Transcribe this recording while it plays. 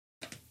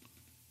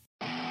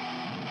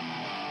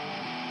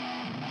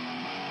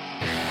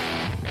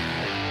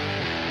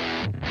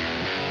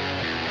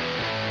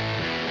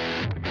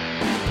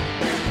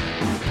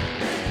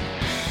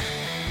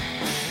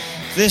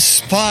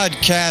This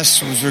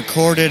podcast was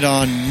recorded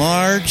on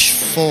March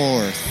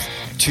 4th,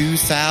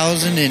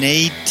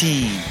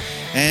 2018.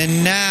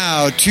 And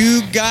now,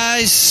 two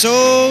guys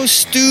so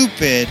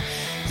stupid,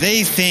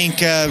 they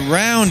think a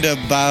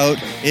roundabout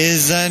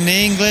is an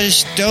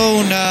English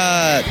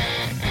donut.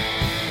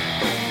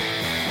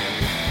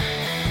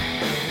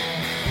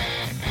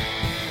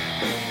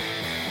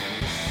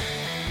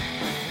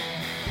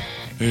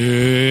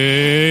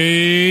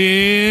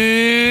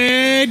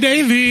 Hey,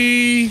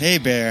 Davey. Hey,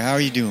 Bear, how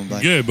are you doing,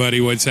 buddy? Good, buddy.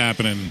 What's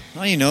happening?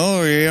 Well, you know,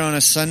 we're here on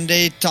a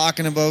Sunday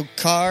talking about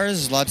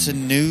cars. Lots of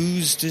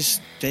news this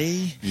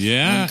day.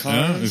 Yeah, on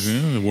cars.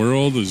 the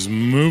world is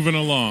moving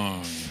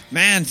along.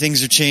 Man,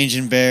 things are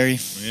changing, Barry.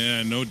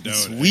 Yeah, no doubt.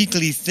 It's a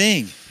weekly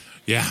thing.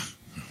 Yeah.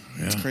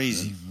 It's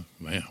crazy.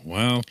 Yeah,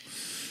 well,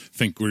 I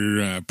think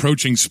we're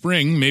approaching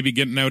spring. Maybe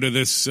getting out of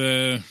this,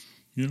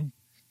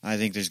 I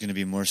think there's going to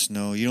be more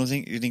snow. You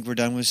think we're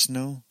done with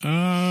snow?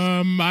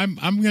 I'm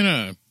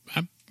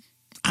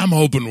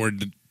hoping we're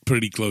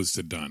pretty close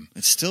to done.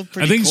 It's still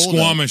pretty. I think cold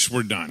Squamish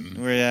we're done.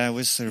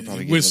 Whistler will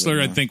probably. Whistler, get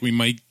a I more. think we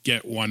might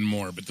get one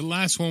more, but the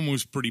last one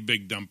was pretty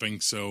big dumping,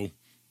 so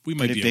we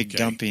might Pretty be big okay.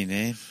 dumping,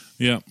 eh?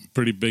 Yeah,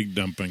 pretty big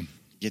dumping.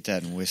 Get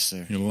that in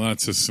Whistler. You know,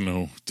 lots of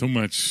snow. Too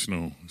much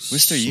snow.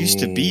 Whistler used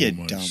to be a So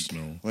much dump,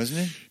 snow.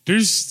 wasn't it?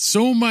 There's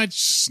so much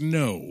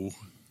snow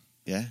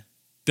Yeah.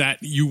 that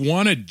you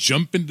want to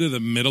jump into the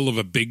middle of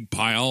a big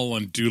pile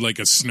and do like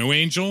a snow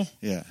angel,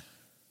 Yeah.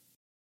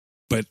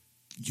 but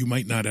you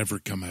might not ever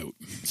come out.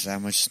 It's that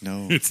much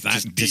snow. It's that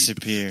Just deep.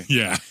 disappear.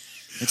 Yeah.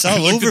 It's I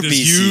all looked over at this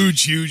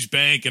BC. huge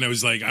bank, and I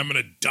was like, I'm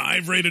going to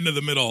dive right into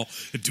the middle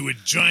and do a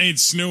giant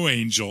snow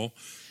angel.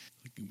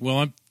 Well,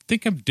 I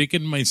think I'm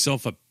digging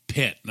myself a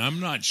pit, and I'm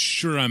not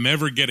sure I'm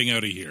ever getting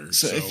out of here.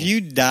 So if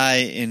you die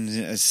in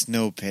a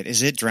snow pit,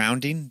 is it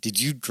drowning? Did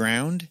you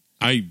drown?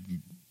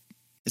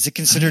 Is it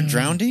considered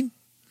drowning?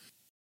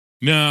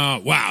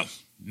 No, wow.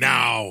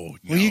 No.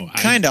 Well, you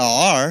kind of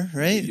are,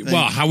 right?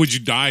 Well, how would you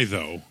die,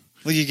 though?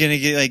 Well, you're gonna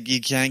get you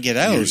can't get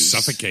out. You're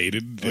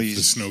suffocated. Well, If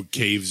the snow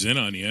caves in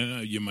on you,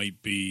 you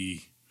might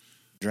be...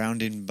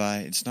 Drowning by.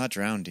 It's not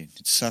drowning.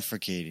 It's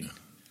suffocating.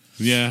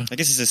 Yeah. I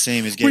guess it's the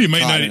same as Well, getting you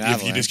might caught not, in an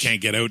if you just avalanche.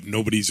 can't get out and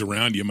nobody's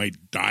around, you might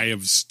die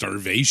of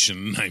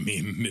starvation. I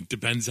mean, it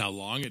depends how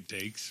long it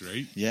takes,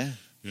 right? Yeah.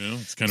 You know,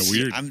 it's kind of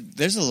weird.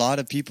 There's a lot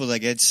of people that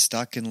get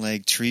stuck in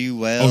like tree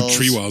wells. Oh,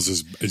 tree wells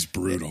is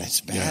brutal. It's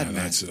bad, yeah,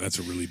 man. that's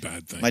a really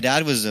bad thing. My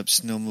dad was up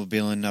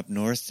snowmobiling up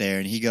north there,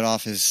 and he got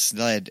off his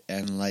sled,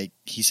 and like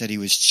he said, he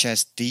was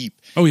chest deep.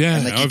 Oh yeah,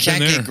 And like he I've can't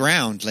been there. get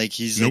ground. Like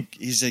he's Nope.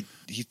 like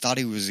he thought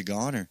he was a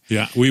goner.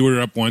 Yeah, we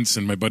were up once,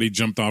 and my buddy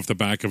jumped off the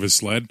back of his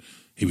sled.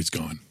 He was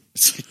gone.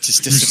 It's like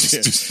just He was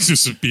disappeared. just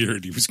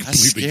disappeared. He was That's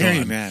completely scary,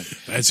 gone. man.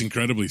 That's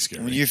incredibly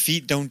scary. When your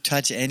feet don't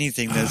touch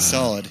anything that's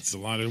solid. It's a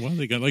lot of, well,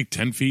 they got like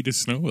 10 feet of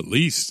snow at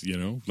least, you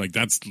know, like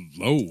that's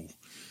low,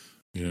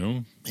 you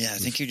know? Yeah, I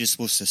think you're just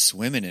supposed to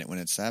swim in it when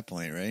it's that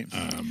point, right?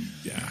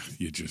 Yeah,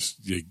 you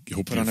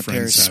hope Put your on a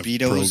pair of friends have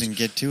Speedos pros. and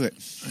get to it.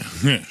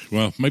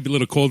 Well, it might be a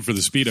little cold for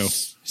the Speedo.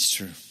 It's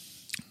true.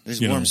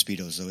 There's You warm know.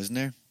 Speedos, though, isn't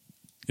there?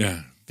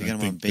 Yeah. They got 'em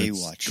on think that's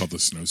Baywatch. called the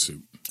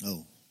snowsuit.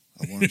 Oh,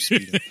 a warm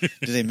Speedo.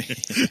 Do they make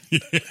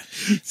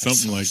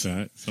Something like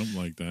that. Something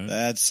like that.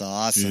 That's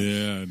awesome.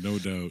 Yeah, no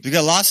doubt. We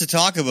got lots to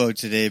talk about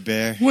today,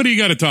 Bear. What do you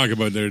got to talk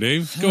about there,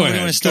 Dave? Go What do you ahead.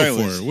 wanna start Go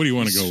for with? it. What do you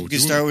want to go? We can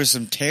start with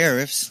some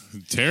tariffs.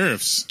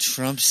 Tariffs.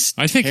 Trump's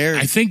I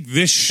think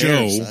this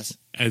show, tariffs.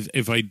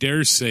 if I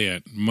dare say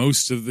it,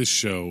 most of the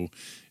show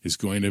is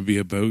going to be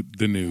about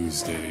the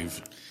news,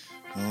 Dave.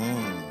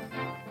 Oh.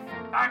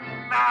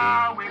 And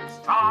now it's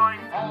time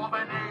for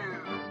the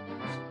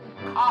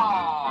news.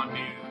 Car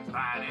news,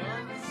 that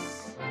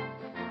is.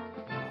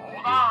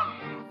 Hold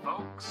on,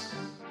 folks.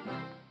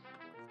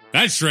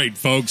 That's right,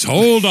 folks.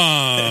 Hold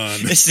on.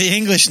 It's the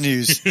English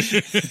news.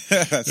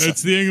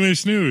 That's the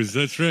English news.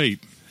 That's right.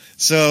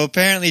 So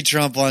apparently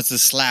Trump wants to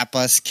slap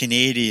us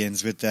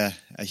Canadians with a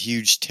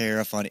huge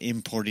tariff on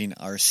importing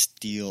our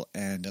steel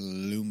and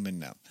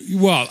aluminum.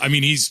 Well, I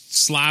mean, he's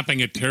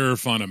slapping a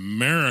tariff on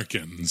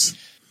Americans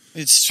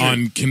It's true.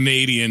 on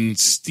Canadian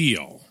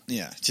steel.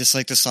 Yeah, just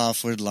like the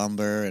softwood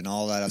lumber and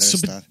all that other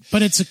stuff.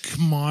 But it's a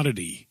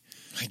commodity.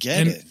 I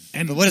get it.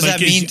 And But what does like,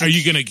 that mean? Are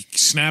you going to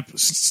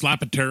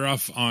slap a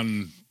tariff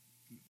on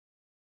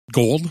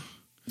gold?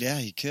 Yeah,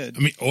 you could. I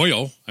mean,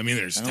 oil. I mean,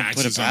 there's I don't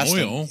put taxes it on past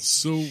oil.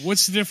 So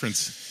what's the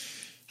difference?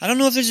 I don't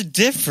know if there's a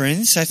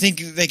difference. I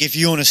think like if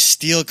you own a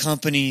steel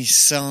company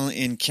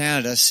in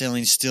Canada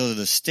selling steel to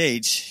the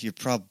States, you're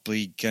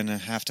probably going to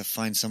have to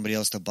find somebody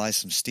else to buy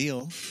some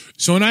steel.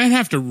 So, and I'd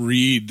have to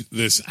read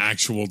this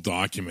actual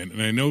document,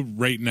 and I know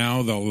right now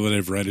all that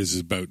I've read is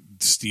about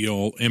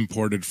steel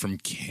imported from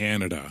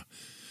Canada.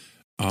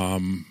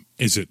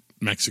 Is it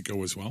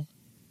Mexico as well?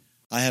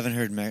 I haven't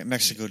heard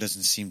Mexico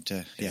doesn't seem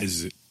to. Yeah.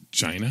 Is it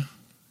China?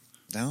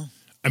 No?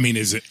 I mean,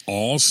 is it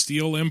all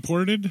steel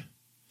imported?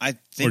 I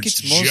think Or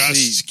it's it's mostly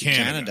just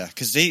Canada? Canada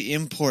because they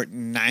import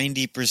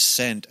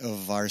 90%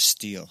 of our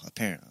steel,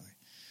 apparently.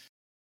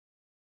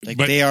 Like,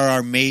 But- they are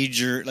our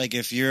major, like,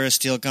 if you're a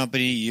steel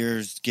company,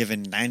 you're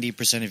giving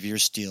 90% of your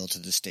steel to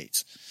the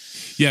States.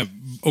 Yeah,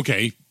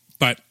 okay,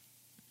 but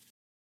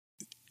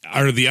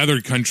are the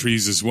other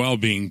countries as well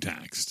being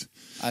taxed?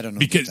 I don't know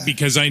Because about that.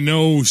 because I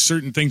know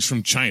certain things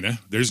from China.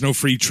 There's no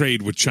free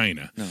trade with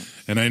China. No.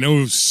 And I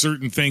know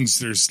certain things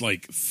there's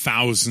like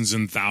thousands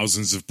and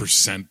thousands of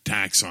 %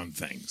 tax on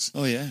things.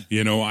 Oh, yeah.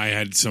 You know, I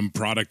had some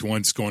product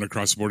once going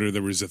across the border,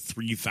 there was a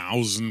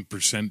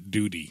 3,000%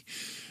 duty,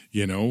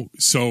 you know?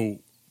 So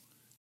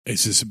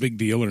is this a big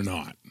deal or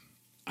not?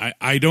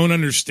 I don't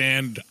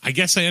understand. I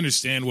guess I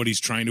understand what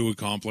he's trying to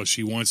accomplish.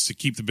 He wants to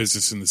keep the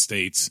business in the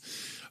States.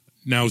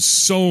 Now,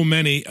 so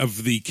many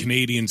of the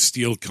Canadian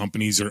steel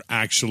companies are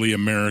actually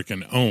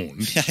American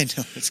owned. Yeah, I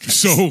know. It's kind of,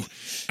 So,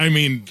 I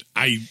mean,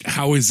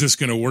 how is this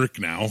going to work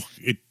now?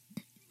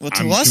 well, to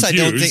I'm us,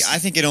 confused. I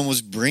think it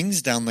almost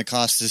brings down the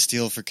cost of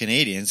steel for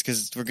Canadians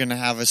because we're going to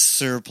have a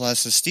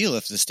surplus of steel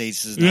if the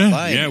States is not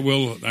buying Yeah, it.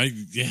 well,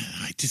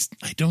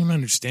 I don't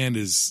understand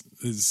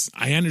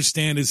I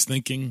understand his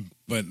thinking,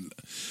 but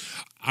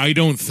I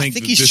don't I think think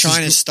that he's this trying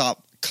to is,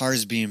 stop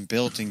cars being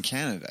built in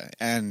Canada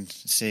and,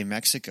 say,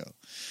 Mexico,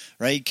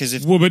 right? Because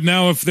if well, but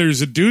now if there's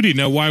a duty,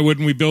 now why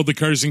wouldn't we build the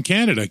cars in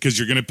Canada? Because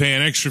you're going to pay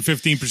an extra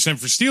 15%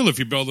 for steel if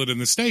you build it in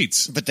the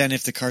States. But then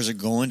if the cars are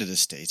going to the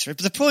States, right?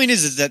 But the point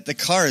is that the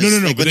cars... No,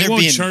 like, but when they they're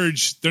won't being,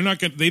 charge. They're not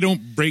going. They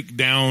don't break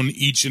down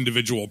each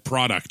individual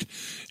product.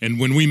 And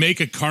when we make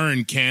a car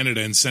in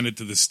Canada and send it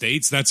to the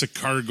States, that's a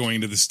car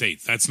going to the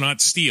States. That's not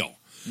steel.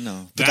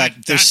 No. But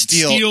That there's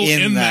steel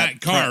in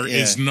that car yeah.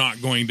 is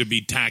not going to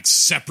be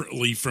taxed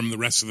separately from the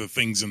rest of the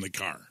things in the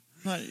car.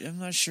 I'm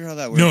not sure how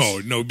that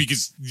works. No,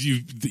 because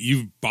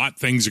you've bought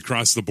things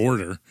across the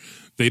border.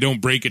 They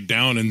don't break it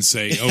down and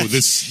say, "Oh,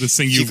 this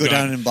thing You you've go got."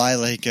 down and buy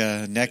like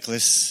a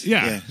necklace.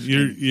 Yeah,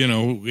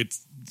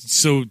 it's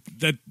so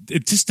that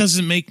it just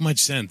doesn't make much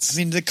sense. I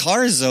mean, the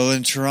cars, though,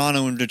 in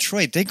Toronto and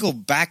Detroit, they go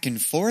back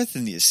and forth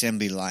in the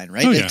assembly line,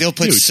 right? Oh, Like, yeah, they'll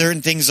put huge.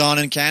 certain things on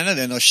in Canada,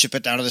 then they'll ship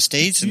it down to the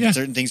States, and Yeah.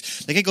 certain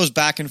things. Like, it goes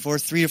back and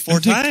forth 3 or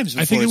 4 times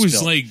before I think it it's was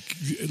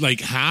built.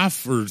 like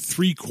half or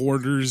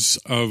 3/4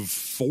 of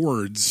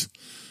Ford's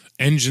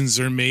engines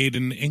are made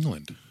in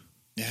England.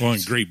 Yeah. Well,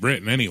 in Great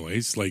Britain,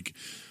 anyways. Like,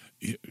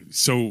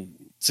 so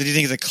So do you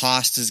think the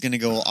cost is going to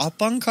go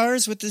up on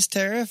cars with this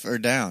tariff or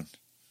down?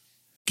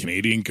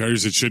 Canadian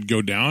cars, it should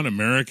go down.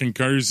 American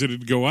cars,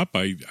 it'd go up.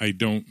 I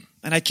don't.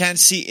 And I can't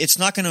see it's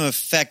not going to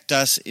affect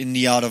us in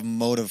the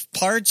automotive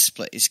parts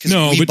place because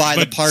No, we but, buy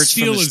the but parts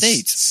from steel the is,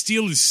 States.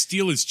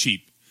 Steel is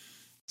cheap.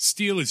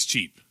 Steel is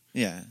cheap,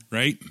 Yeah.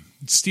 right?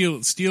 Steel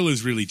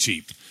is really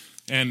cheap,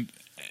 and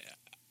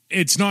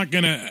it's not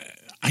gonna.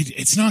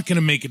 It's not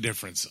gonna make a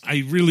difference.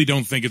 I really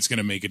don't think it's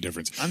gonna make a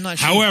difference. I'm not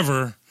sure.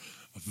 However,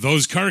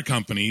 those car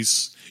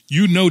companies,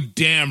 you know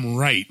damn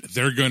right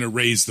they're going to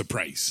raise the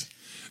price.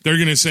 They're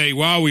going to say,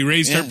 "Well, we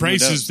raised Yeah, our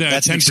prices no doubt.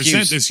 That's an 10%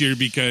 excuse. this year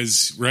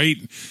because, right?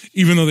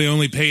 Even though they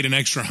only paid an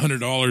extra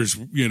 $100,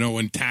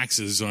 in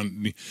taxes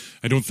on.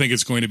 I don't think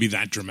it's going to be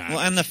that dramatic.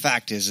 Well, and the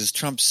fact is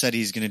Trump said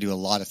he's going to do a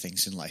lot of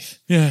things in life.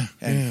 Yeah,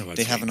 And let's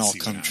they wait haven't and all see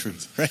what come true,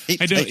 happens.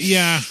 right? I don't.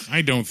 Like,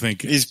 I don't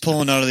think. he's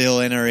pulling out of the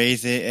old NRA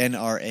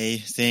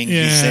thing. He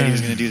Yeah. said he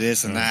was going to do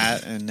this and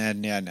that, and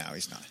then now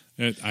he's not.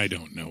 I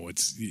don't know.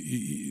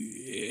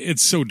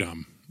 It's so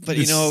dumb. But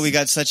It's- you know, we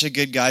got such a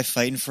good guy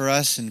fighting for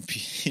us, and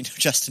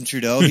Justin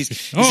Trudeau. He's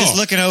Oh. just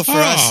looking out for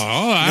us.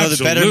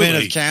 The betterment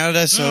absolutely. of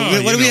Canada. So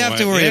Oh, what do you we know have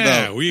to what? worry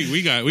Yeah, about?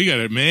 We got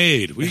it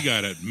made. We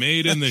got it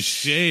made in the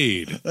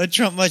shade.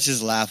 Trump might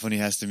just laugh when he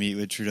has to meet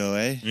with Trudeau,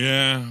 eh?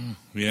 Yeah,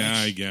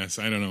 I guess.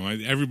 I don't know.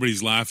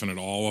 Everybody's laughing at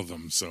all of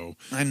them, so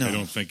I know. I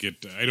don't think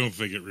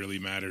it really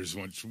matters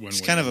when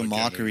It's kind of a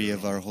mockery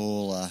of our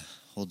whole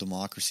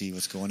democracy.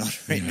 What's going on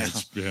right now?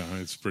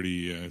 It's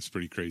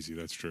pretty crazy.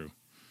 That's true.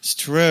 It's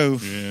true.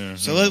 Yeah.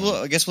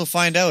 So I guess we'll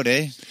find out,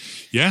 eh?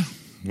 Yeah.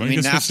 I mean,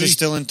 guess we'll NAFTA's see.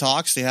 still in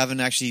talks. They haven't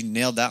actually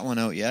nailed that one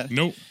out yet.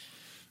 No,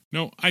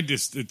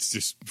 it's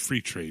just free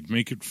trade.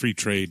 Make it free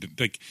trade.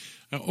 Like,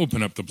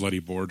 open up the bloody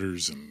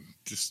borders and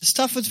just. It's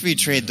tough with free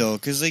trade, though,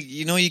 because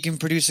you can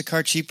produce a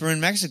car cheaper in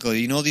Mexico.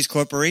 You know, these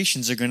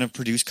corporations are going to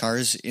produce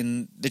cars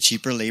in the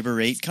cheaper labor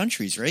rate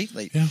countries, right?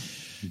 Like, Yeah.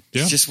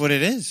 it's just what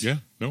it is. Yeah.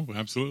 No,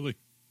 absolutely.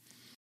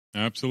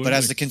 Absolutely. But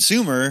as the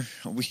consumer,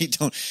 we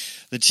don't.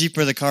 The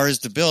cheaper the car is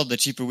to build, the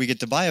cheaper we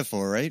get to buy it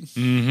for, right?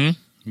 Mm-hmm.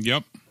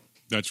 Yep.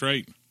 That's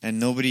right. And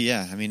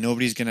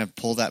nobody's going to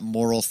pull that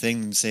moral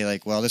thing and say,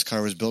 like, well, this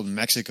car was built in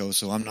Mexico,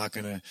 so I'm not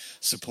going to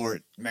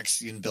support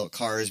Mexican-built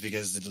cars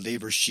because the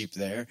labor's cheap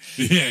there.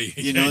 Yeah.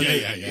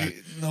 Yeah.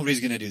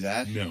 Nobody's going to do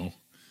that.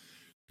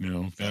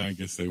 No, I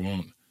guess they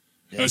won't.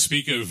 Yeah.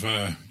 Speak of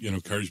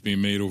cars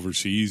being made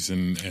overseas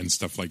and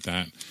stuff like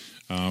that.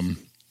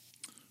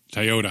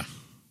 Toyota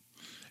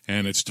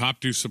and its top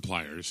 2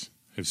 suppliers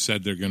have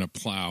said they're going to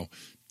plow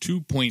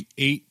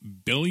 $2.8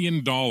 billion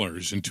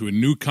into a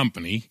new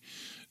company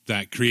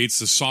that creates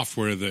the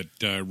software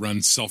that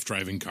runs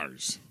self-driving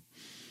cars.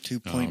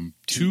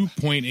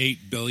 $2.8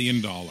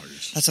 billion.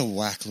 That's a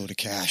whack load of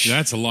cash.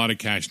 That's a lot of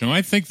cash. Now,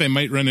 I think they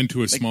might run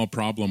into a small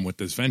problem with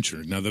this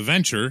venture. Now, the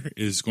venture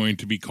is going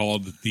to be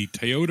called the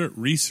Toyota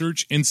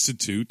Research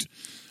Institute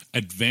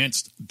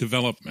Advanced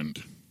Development,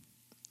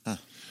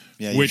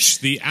 which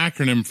the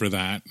acronym for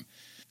that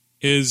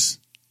is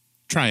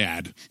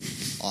TRIAD.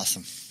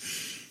 Awesome.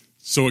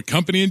 So a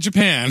company in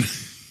Japan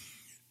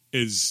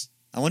is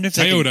I wonder if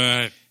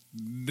Toyota,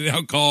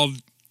 now called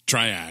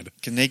TRIAD.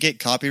 Can they get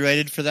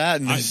copyrighted for that?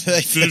 And there's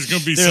going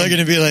to be they're going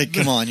to be like,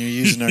 "Come on, you're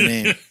using our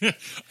name."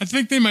 I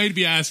think they might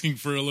be asking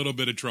for a little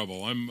bit of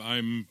trouble.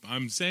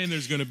 I'm saying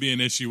there's going to be an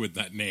issue with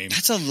that name.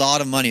 That's a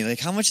lot of money. Like,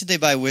 how much did they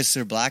buy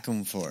Whistler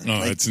Blackcomb for?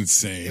 Oh, that's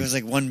insane. It was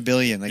like $1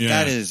 billion. Like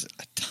that is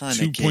a ton.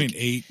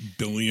 $2.8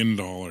 billion.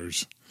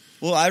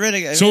 Well, I read.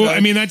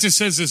 That just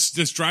says this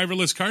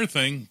driverless car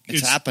thing.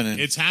 It's happening.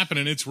 It's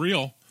happening. It's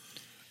real.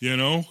 You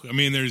know, I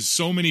mean, there's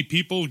so many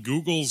people.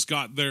 Google's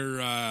got their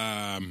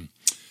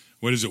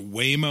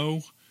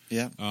Waymo.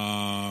 Yeah.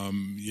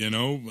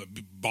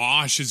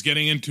 Bosch is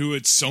getting into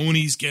it.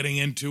 Sony's getting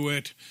into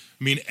it.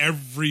 I mean,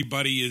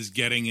 everybody is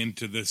getting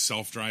into this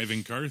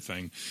self-driving car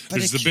thing. But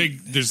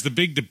there's the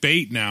big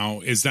debate now.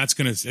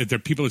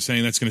 People are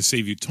saying that's going to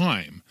save you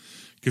time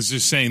because they're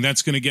saying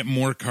that's going to get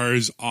more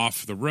cars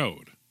off the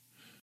road.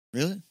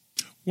 Really?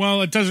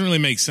 Well, it doesn't really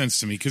make sense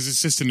to me because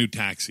it's just a new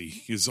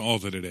taxi is all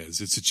that it is.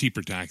 It's a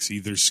cheaper taxi.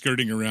 They're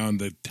skirting around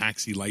the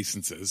taxi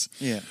licenses.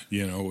 Yeah.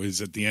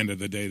 Is at the end of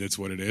the day, that's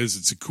what it is.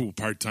 It's a cool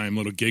part-time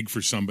little gig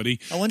for somebody.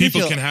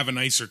 People can have a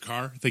nicer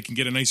car. They can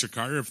get a nicer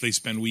car if they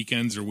spend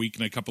weekends or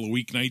a couple of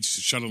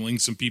weeknights shuttling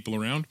some people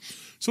around.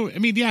 So, I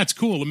mean, yeah, it's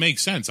cool. It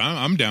makes sense.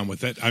 I'm down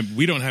with it.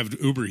 We don't have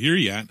Uber here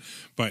yet,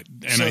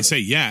 I say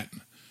yet.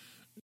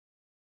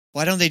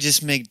 Why don't they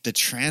just make the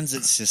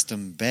transit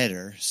system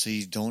better so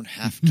you don't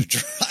have to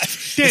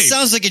drive? Dave, it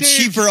sounds like a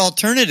cheaper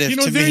alternative to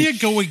me. There you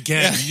go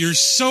again. Yeah. You're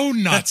so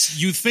nuts.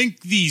 You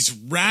think these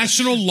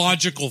rational,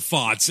 logical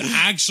thoughts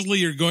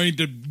actually are going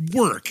to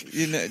work.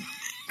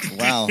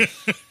 Wow.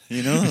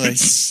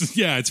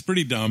 It's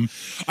pretty dumb.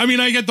 I mean,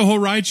 I get the whole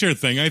rideshare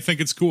thing. I think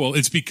it's cool.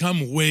 It's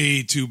become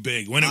way too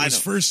big. When it was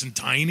first and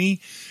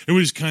tiny, it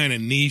was kind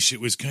of niche.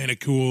 It was kind of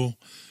cool.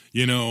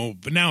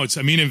 But now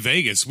in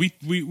Vegas, we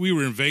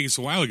were in Vegas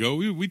a while ago.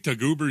 We took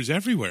Ubers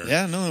everywhere.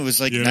 Yeah, no, it was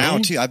like now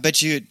too. I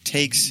bet you it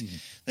takes,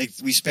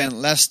 we spent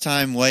less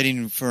time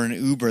waiting for an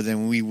Uber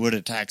than we would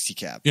a taxi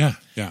cab. Yeah.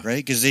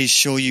 Right? Because they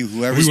show you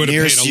whoever's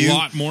nearest you. We would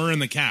have paid a lot more in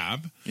the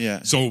cab.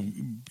 Yeah. So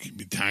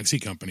taxi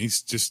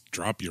companies just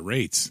drop your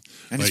rates.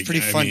 And it's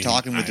pretty fun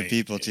talking with the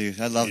people too.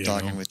 I love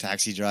talking with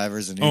taxi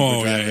drivers and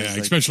Uber drivers.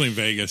 Yeah. Especially in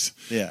Vegas.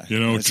 Yeah.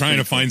 Trying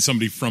to find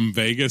somebody from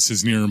Vegas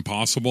is near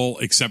impossible,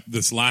 except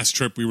this last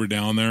trip we were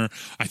down there.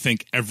 I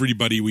think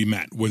everybody we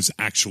met was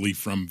actually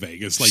from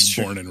Vegas,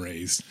 born and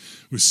raised.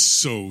 It was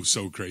so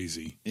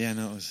crazy. Yeah,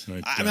 no, it was.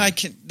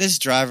 This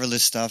driverless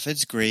stuff,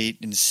 it's great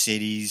in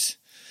cities.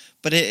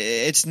 But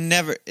it's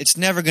never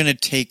going to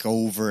take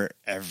over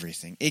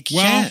everything. It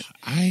can't.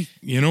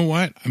 You know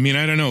what? I mean,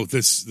 I don't know.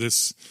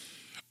 This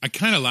I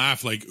kind of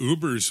laugh. Like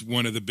Uber's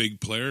one of the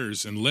big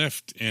players, and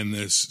Lyft and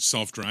this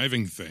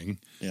self-driving thing.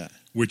 Yeah.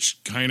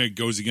 Which kind of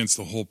goes against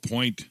the whole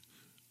point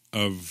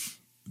of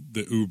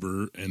the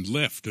Uber and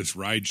Lyft, this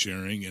ride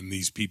sharing, and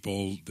these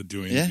people that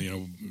doing. Yeah.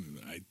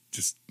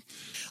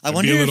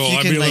 I'd be a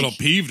little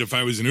peeved if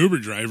I was an Uber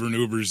driver and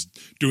Uber's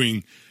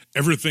doing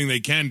everything they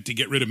can to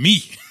get rid of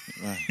me.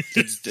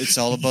 It's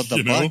all about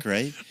the buck,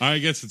 right? I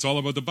guess it's all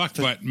about the buck.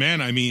 But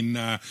man, I mean,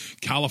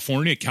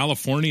 California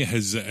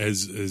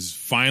is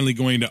finally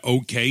going to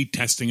okay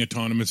testing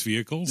autonomous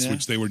vehicles,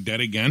 which they were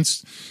dead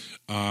against.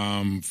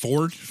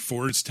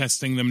 Ford's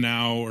testing them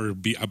now, or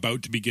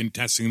about to begin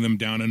testing them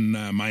down in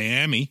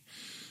Miami,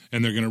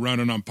 and they're going to run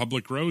it on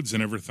public roads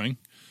and everything.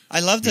 I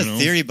love the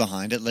theory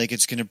behind it. Like,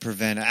 it's going to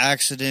prevent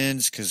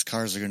accidents because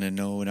cars are going to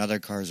know when other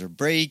cars are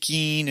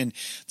braking. And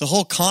the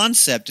whole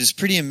concept is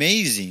pretty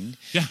amazing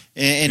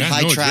in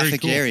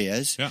high-traffic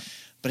areas. Yeah.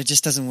 But it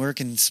just doesn't work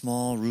in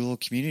small rural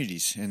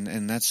communities.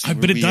 And that's where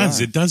But it we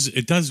does. are.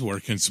 It does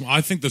work in small.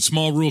 I think the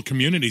small rural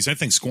communities, I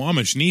think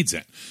Squamish needs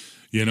it.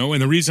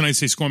 And the reason I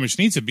say Squamish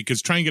needs it,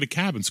 because try and get a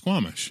cab in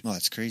Squamish. Oh,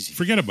 that's crazy.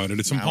 Forget about it.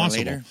 It's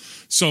impossible. Later.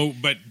 So,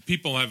 but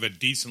people have a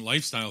decent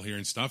lifestyle here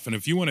and stuff. And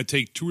if you want to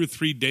take 2 or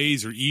 3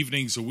 days or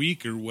evenings a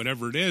week or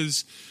whatever it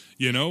is,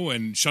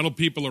 and shuttle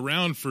people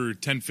around for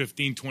 $10,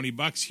 $15,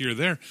 $20 here or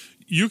there,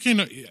 you can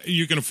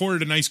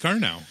afford a nice car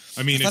now.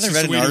 I mean, I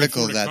read an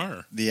article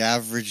that the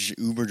average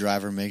Uber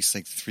driver makes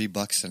like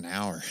 $3 an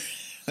hour.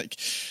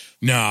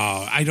 No,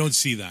 I don't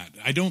see that.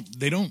 I don't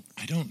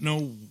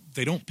know.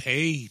 They don't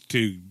pay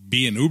to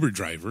be an Uber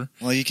driver.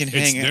 Well, you can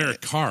hang out. It's their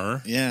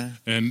car. Yeah.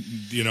 And,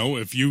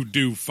 if you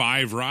do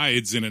 5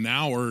 rides in an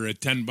hour at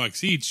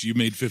 $10 each, you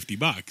made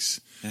 $50.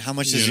 And how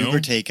much does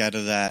Uber take out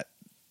of that?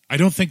 I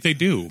don't think they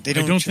do. I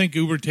don't think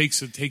Uber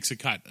takes a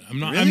cut. I'm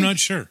not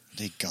sure.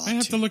 I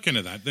have to look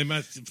into that.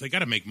 They got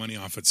to make money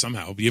off it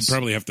somehow. You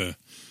probably have to.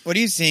 What do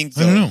you think,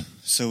 though? I don't know.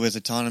 So with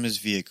autonomous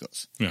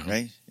vehicles,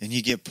 right? And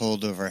you get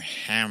pulled over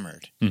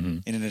hammered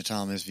in an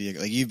autonomous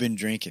vehicle. Like, you've been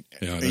drinking.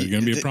 Yeah, there's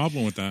going to be a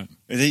problem with that.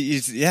 Do you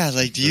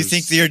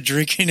think they're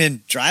drinking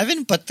and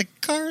driving, but the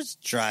car's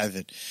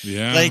driving?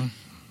 Yeah. Like,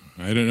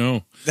 I don't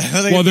know.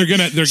 Well, they're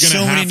gonna have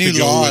to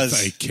go with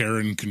a care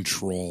and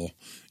control.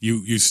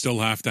 You still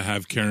have to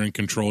have care and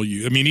control.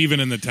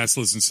 Even in the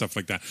Teslas and stuff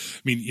like that.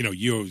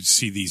 You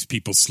see these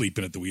people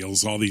sleeping at the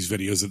wheels, all these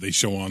videos that they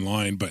show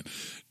online, but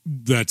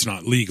that's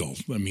not legal.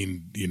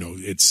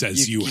 It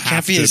says you have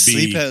can't be to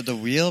asleep at the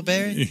wheel,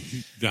 Barry.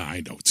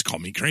 I know, it's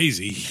called me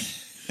crazy.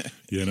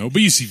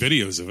 But you see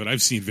videos of it.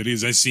 I've seen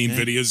videos. I've seen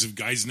videos of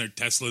guys in their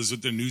Teslas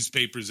with their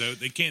newspapers out.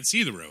 They can't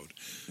see the road.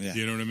 Yeah.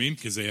 You know what I mean?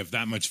 Because they have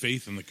that much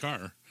faith in the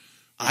car.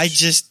 I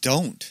just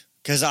don't.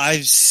 Because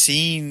I've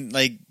seen,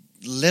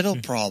 little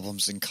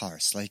problems in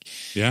cars. No.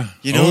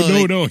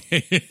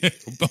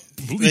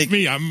 Believe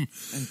me,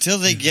 until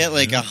they get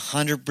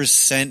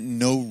 100%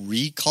 no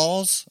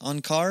recalls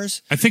on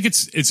cars. I think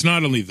it's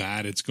not only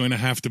that, it's going to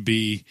have to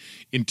be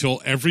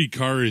until every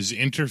car is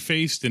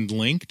interfaced and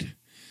linked,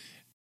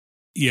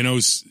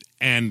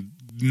 and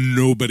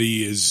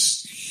nobody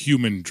is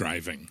human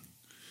driving,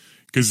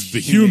 because the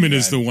human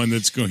is the one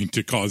that's going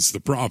to cause the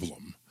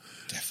problem.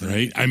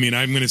 Right? I'm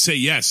going to say,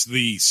 yes,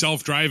 the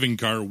self-driving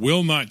car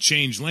will not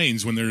change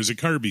lanes when there is a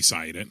car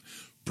beside it,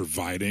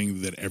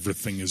 providing that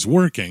everything is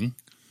working.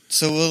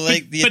 So will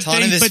the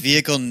autonomous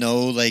vehicle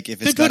know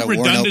if it's got a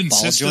worn out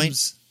ball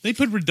joint? They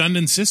put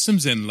redundant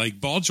systems in,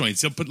 ball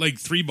joints. They'll put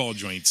 3 ball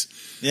joints.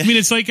 Yeah.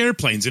 It's like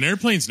airplanes, and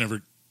airplanes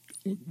never.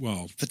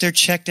 Well, but they're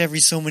checked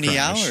every so many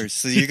hours,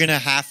 so you're gonna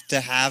have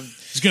to have.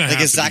 Is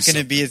that going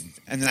to be?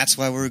 And that's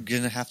why we're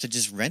gonna have to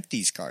just rent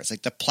these cars.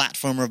 The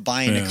platform of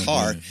buying a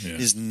car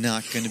is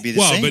not going to be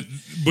the same.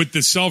 But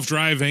the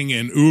self-driving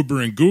and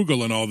Uber and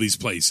Google and all these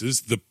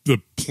places,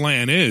 the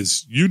plan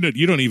is you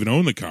don't even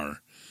own the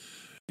car.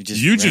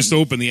 You just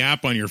open the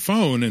app on your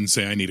phone and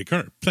say, "I need a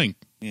car." Pling.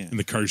 Yeah. And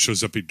the car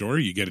shows up at your door.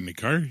 You get in the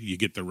car. You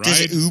get the ride.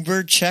 Does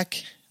Uber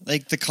check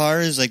the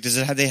cars?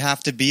 They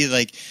have to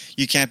be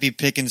you can't be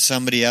picking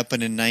somebody up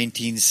in a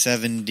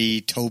 1970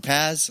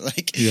 Topaz?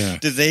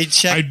 Do they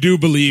check? I do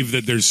believe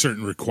that there's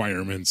certain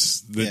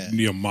requirements that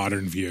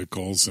modern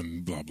vehicles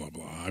and blah blah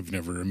blah. I've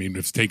never.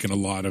 It's taken a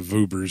lot of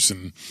Ubers,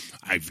 and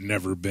I've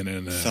never been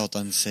in a felt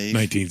unsafe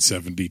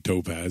 1970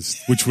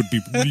 Topaz, which would be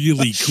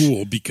really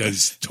cool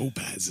because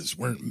Topazes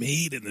weren't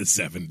made in the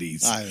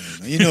 70s. I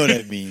don't know. You know what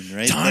I mean,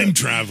 right? Time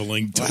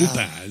traveling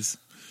Topaz.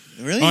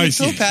 Really?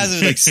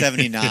 Topaz was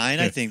 79.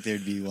 I think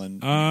there'd be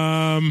one.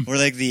 Or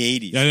the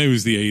 80s. Yeah, I think it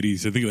was the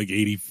 80s. I think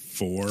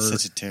 84.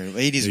 Such a terrible.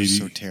 80s were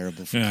so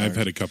terrible for cars. I've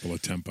had a couple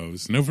of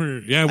Tempos.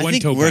 One I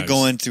think Topaz. We're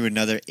going through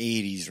another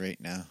 80s right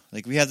now.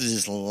 We have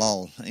this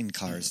lull in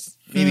cars.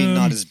 Maybe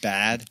not as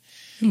bad.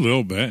 A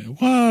little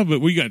bit. Well, but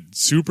we got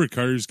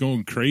supercars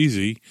going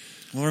crazy.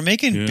 Well, we're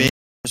making big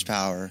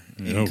horsepower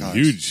in cars.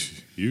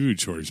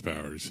 Huge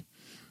horsepowers.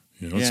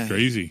 It's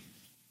crazy.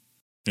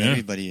 Yeah.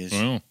 Everybody is.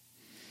 Well,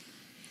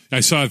 I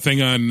saw a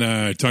thing on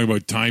talking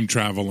about time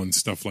travel and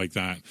stuff like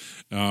that.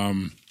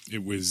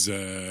 It was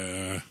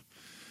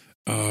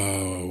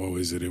what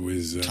was it? It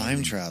was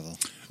time travel.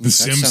 The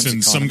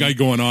Simpsons. Some guy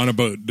going on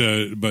about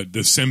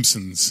the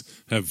Simpsons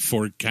have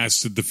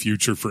forecasted the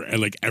future for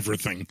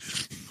everything.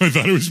 I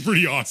thought it was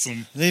pretty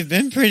awesome. They've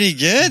been pretty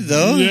good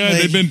though.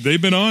 Yeah,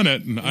 they've been on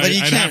it. And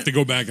I'd have to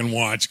go back and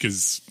watch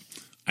because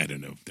I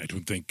don't know. I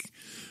don't think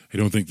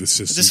the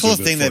systems. This whole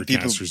thing that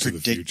people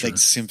predict,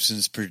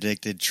 Simpsons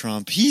predicted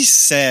Trump. He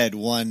said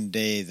one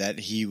day that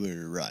he would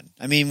run.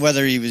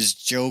 Whether he was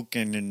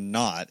joking or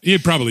not, he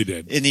probably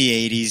did in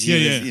the 80s.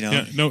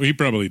 Yeah. No, he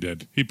probably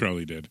did.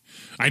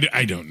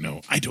 I don't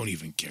know. I don't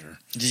even care.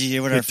 Did you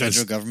hear what our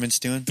federal government's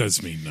doing?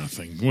 Does mean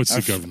nothing. What's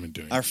the government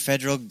doing? Our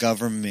federal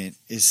government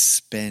is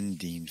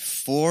spending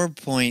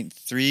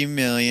 $4.3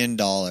 million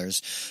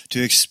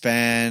to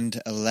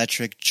expand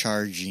electric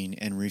charging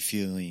and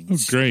refueling. Oh,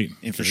 great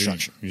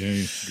infrastructure. Great.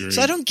 Yeah, great.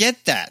 So I don't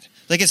get that.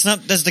 It's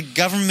not. Does the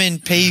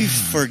government pay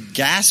for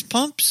gas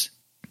pumps?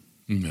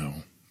 No.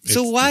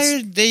 So why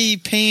are they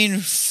paying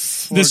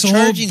for this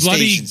charging whole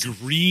bloody stations?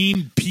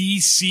 green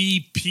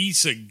PC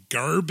piece of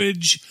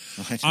garbage?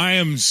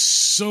 I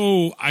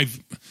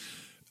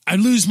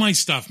lose my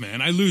stuff,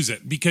 man. I lose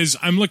it because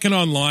I'm looking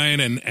online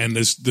and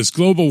this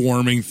global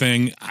warming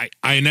thing.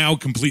 I now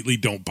completely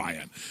don't buy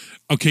it.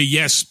 Okay,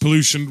 yes,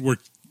 pollution.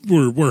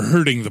 We're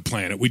hurting the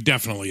planet. We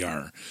definitely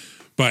are.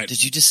 But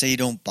did you just say you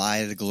don't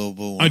buy the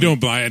global warming? I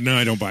don't buy it. No,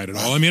 I don't buy it at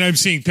all. I'm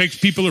seeing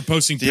people are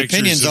posting the pictures.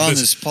 Opinions on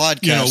this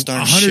podcast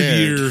aren't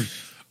shared.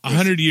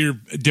 100-year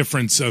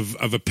difference of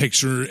a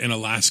picture in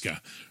Alaska,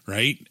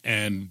 right?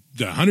 And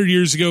 100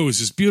 years ago was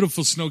this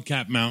beautiful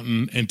snow-capped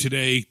mountain, and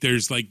today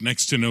there's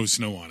next to no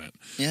snow on it.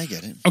 Yeah, I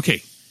get it.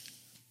 Okay,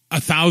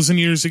 1,000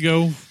 years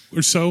ago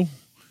or so,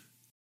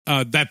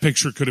 that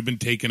picture could have been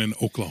taken in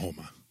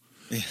Oklahoma.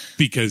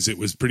 because it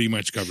was pretty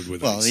much covered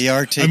with ice. Well, the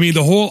Arctic... I mean,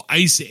 the whole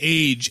ice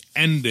age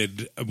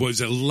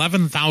was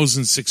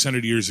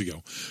 11,600 years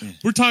ago. Yeah.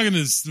 We're talking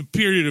this the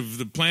period of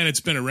the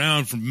planet's been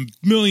around for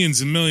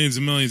millions and millions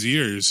and millions of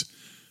years.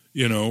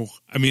 You know,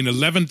 I mean,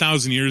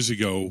 11,000 years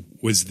ago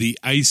was the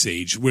ice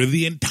age where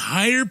the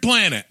entire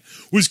planet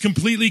was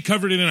completely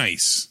covered in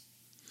ice.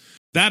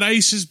 That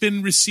ice has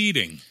been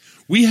receding.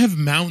 We have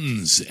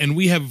mountains and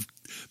we have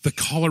the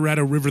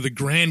Colorado River, the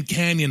Grand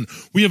Canyon.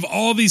 We have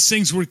all these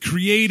things were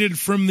created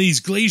from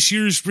these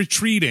glaciers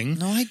retreating.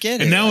 No, I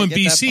get it. And now in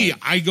BC,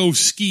 I go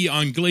ski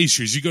on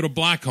glaciers. You go to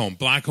Blackcomb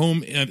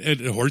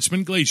at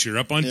Horseman Glacier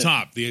up on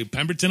top, the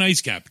Pemberton Ice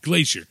Cap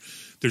Glacier.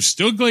 There's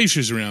still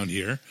glaciers around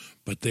here,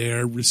 but they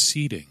are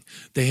receding.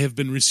 They have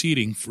been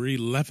receding for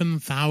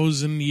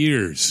 11,000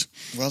 years.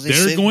 Well,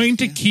 they're going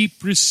to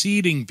keep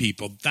receding,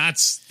 people.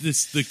 That's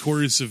the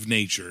course of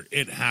nature.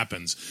 It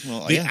happens.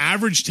 Well, the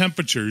average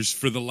temperatures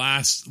for the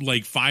last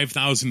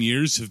 5,000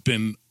 years have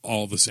been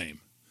all the same.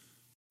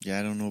 Yeah,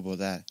 I don't know about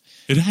that.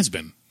 It has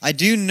been. I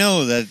do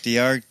know that the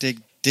Arctic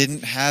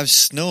didn't have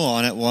snow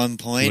on at one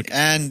point,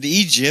 and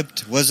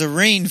Egypt was a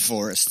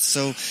rainforest.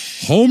 So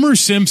Homer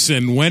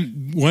Simpson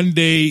went one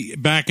day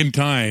back in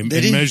time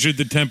and measured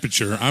the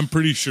temperature. I'm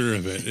pretty sure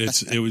of it.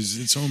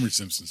 It's Homer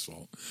Simpson's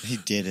fault. He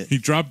did it. He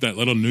dropped that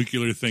little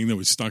nuclear thing that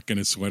was stuck in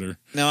his sweater.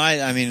 No,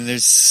 I mean,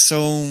 there's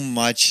so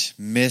much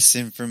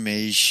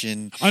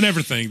misinformation on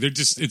everything.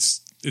 It's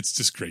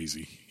just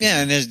crazy.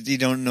 Yeah, and you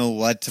don't know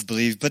what to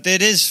believe, but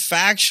it is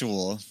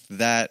factual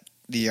that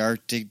the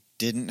Arctic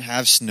didn't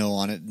have snow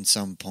on it at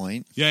some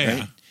point. Yeah,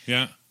 right?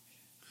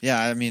 Yeah.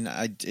 I mean,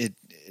 it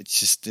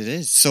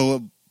is.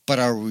 So, but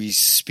are we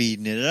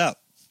speeding it up?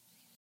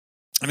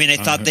 I mean, I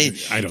thought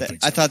I don't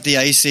think so. I thought the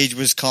ice age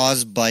was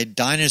caused by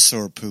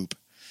dinosaur poop.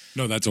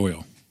 No, that's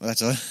oil. Well,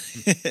 that's oil.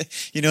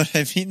 You know what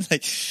I mean?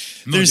 Like,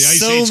 no, there's the ice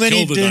so age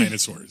many killed the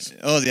dinosaurs.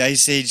 Oh, the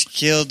ice age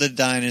killed the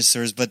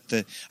dinosaurs, but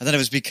I thought it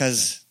was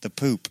because the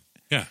poop.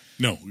 Yeah,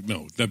 no,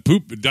 the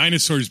poop.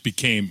 Dinosaurs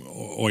became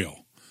oil.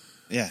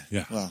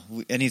 Yeah. Well,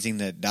 anything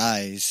that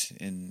dies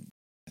and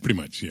pretty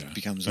much,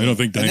 becomes. I don't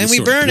think dinosaur and then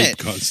we burn poop it.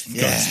 Caused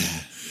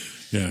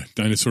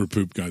dinosaur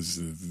poop caused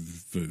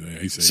the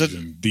ice age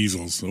and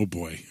diesels. Oh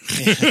boy,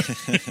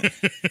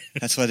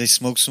 that's why they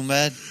smoke so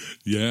bad.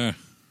 Yeah.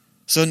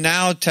 So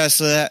now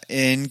Tesla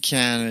in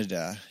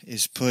Canada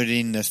is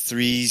putting the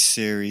 3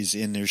 Series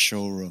in their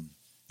showroom.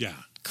 Yeah,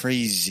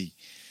 crazy.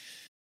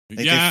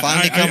 But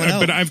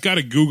I've got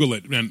to Google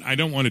it, and I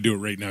don't want to do it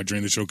right now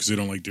during the show because I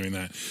don't like doing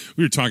that.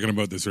 We were talking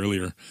about this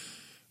earlier.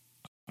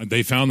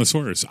 They found the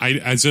source.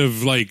 As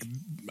of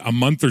a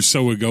month or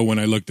so ago when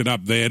I looked it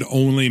up, they had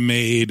only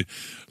made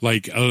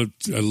 11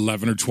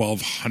 or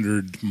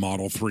 1,200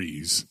 Model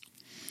 3s.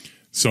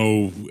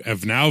 So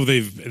if now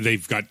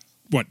they've got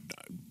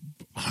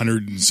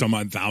 100 and some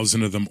odd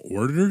thousand of them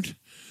ordered.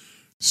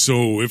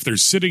 So if they're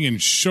sitting in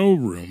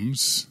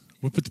showrooms,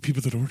 what about the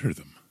people that order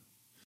them?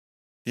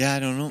 Yeah,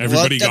 I don't know.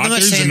 Everybody got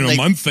theirs, and in a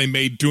month they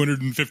made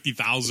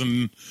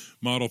 250,000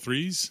 Model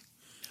 3s?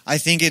 I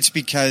think it's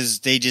because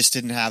they just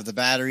didn't have the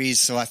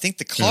batteries, so I think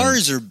the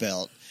cars are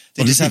built.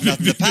 They just have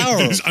nothing to power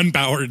them. It's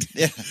unpowered.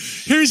 Yeah.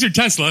 Here's your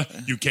Tesla.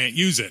 You can't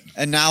use it.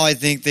 And now I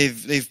think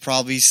they've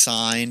probably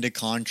signed a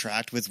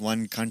contract with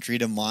one country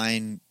to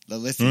mine the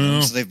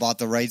lithium, so they've bought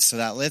the rights to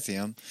that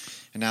lithium,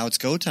 and now it's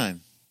go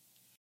time.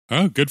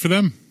 Oh, good for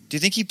them. Do you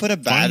think he put a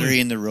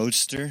battery in the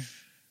Roadster?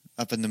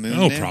 Up in the moon?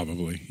 Oh, there?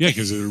 Probably. Yeah,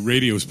 because the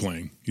radio's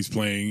playing.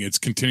 It's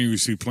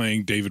continuously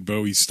playing David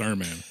Bowie's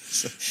Starman.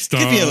 So,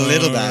 give me a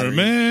little battery.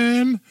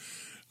 Starman.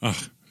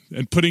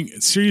 And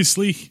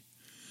seriously.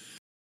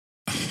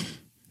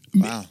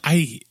 Wow.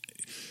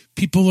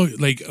 People are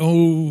like,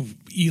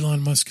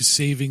 Elon Musk is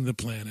saving the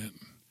planet.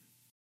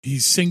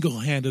 He's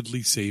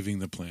single-handedly saving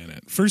the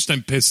planet. First,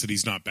 I'm pissed that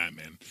he's not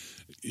Batman.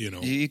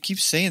 You keep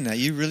saying that.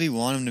 You really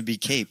want him to be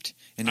caped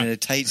and in a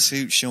tight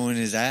suit showing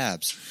his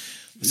abs.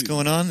 What's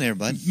going on there,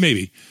 bud?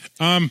 Maybe.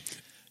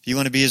 You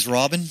want to be his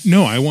Robin?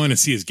 No, I want to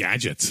see his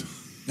gadgets.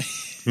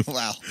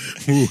 Wow.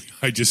 Ooh,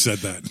 I just said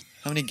that.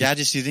 How many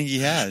gadgets do you think he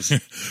has?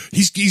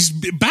 He's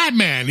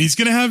Batman. He's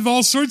going to have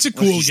all sorts of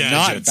cool gadgets. He's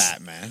not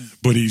Batman.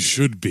 But he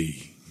should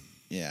be.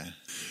 Yeah.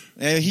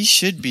 He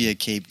should be a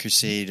Cape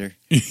Crusader.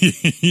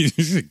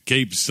 He's a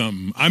Cape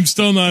something. I'm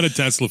still not a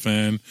Tesla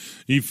fan.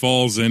 He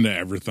falls into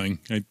everything.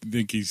 I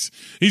think he's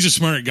a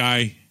smart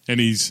guy. And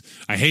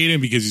I hate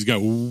him because he's got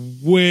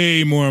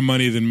way more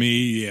money than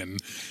me, and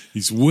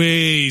he's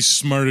way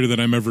smarter than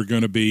I'm ever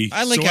going to be.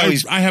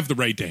 I have the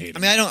right to hate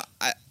him. I mean,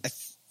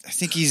 I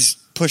think he's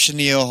pushing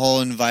the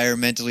whole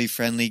environmentally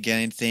friendly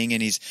thing,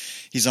 and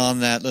he's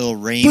on that little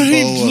rainbow. But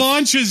he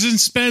launches and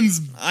spends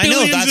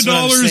billions of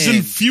dollars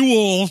in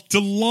fuel to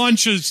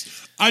launch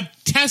a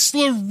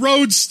Tesla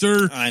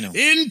Roadster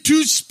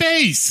into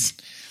space.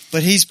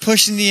 But he's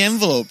pushing the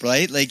envelope,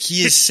 right? Like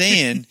he is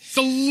saying, it's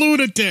a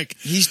lunatic.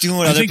 He's doing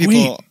what other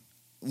people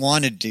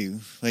want to do,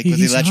 like with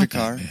the electric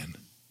car. Batman.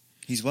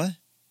 He's what?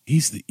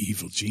 He's the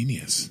evil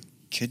genius.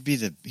 could be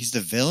he's the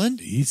villain?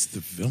 He's the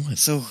villain.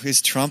 So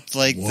is Trump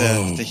like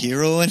the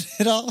hero in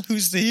it all?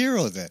 Who's the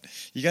hero then?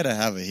 You got to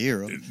have a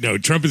hero. No,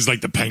 Trump is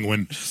like the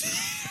penguin.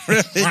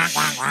 Really?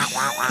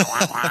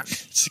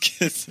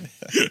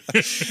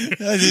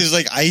 He's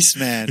like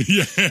Iceman.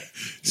 Yeah,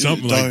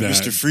 something like that.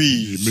 Mr.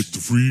 Freeze. Mr.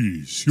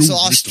 Freeze. Yo, so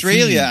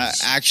Australia Mr.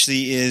 Freeze.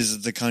 actually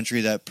is the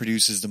country that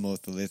produces the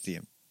most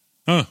lithium.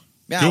 Huh.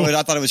 Yeah, Cool.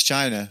 I thought it was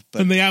China.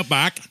 But in the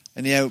outback.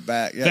 In the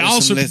outback. Yeah, they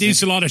also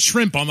produce a lot of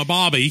shrimp on the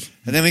barbie.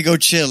 And then we go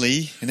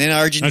Chile, and then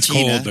Argentina. That's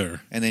cold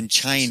there. And then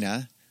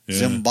China, Yeah.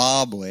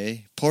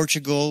 Zimbabwe,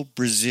 Portugal,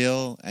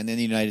 Brazil, and then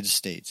the United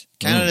States.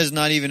 Canada's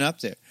not even up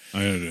there.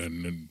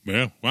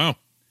 Yeah, wow.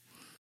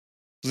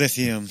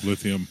 Lithium.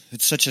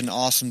 It's such an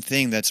awesome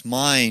thing that's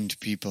mined,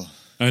 people.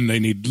 And they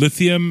need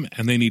lithium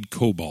and they need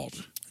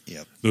cobalt.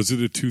 Yep. Those are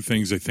the two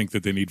things I think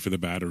that they need for the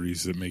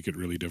batteries that make it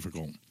really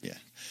difficult. Yeah.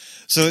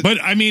 So, but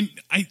I mean,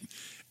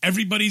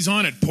 everybody's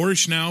on it.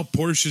 Porsche now.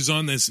 Porsche is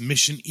on this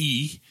Mission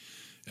E,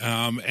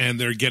 and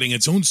they're getting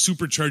its own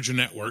supercharger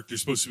network.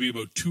 There's supposed to be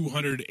about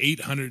 200,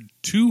 800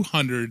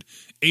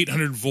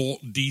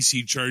 volt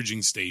DC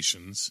charging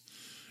stations,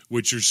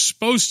 which are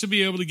supposed to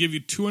be able to give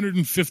you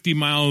 250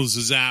 miles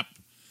a zap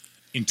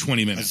in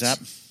 20 minutes. A zap?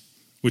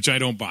 Which I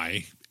don't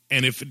buy.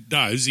 And if it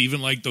does,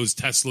 even like those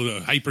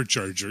Tesla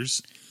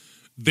hyperchargers,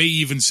 they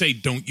even say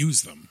don't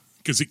use them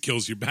because it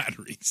kills your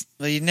batteries.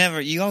 Well,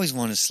 you always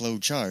want a slow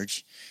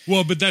charge.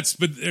 Well, but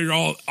they're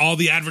all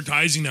the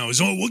advertising now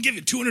is, we'll give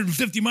you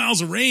 250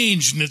 miles of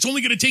range and it's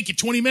only going to take you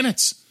 20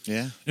 minutes.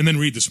 Yeah. And then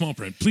read the small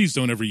print. Please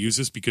don't ever use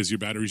this because your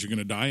batteries are going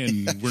to die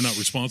and we're not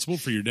responsible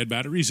for your dead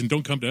batteries, and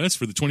don't come to us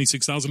for the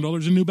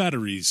 $26,000 in new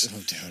batteries.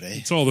 Oh, doubt, eh?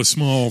 It's all the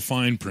small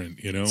fine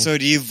print, you know. So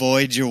do you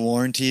void your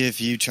warranty if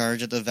you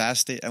charge at the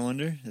fast station? I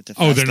wonder.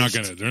 They're not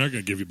going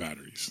to give you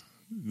batteries.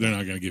 They're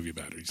not going to give you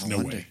batteries.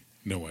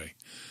 No way.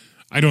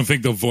 I don't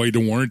think they'll void a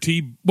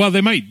warranty. Well,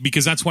 they might,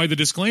 because that's why the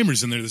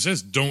disclaimer's in there that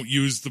says don't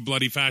use the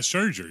bloody fast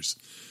chargers.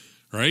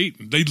 Right?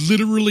 They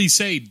literally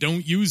say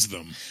don't use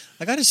them.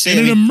 I got to say,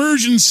 in an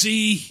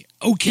emergency,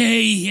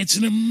 okay, it's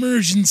an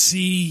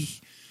emergency,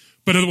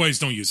 but otherwise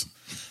don't use them.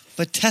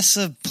 But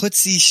Tesla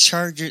puts these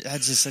chargers,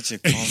 that's just such a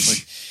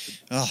conflict.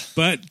 Oh.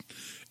 But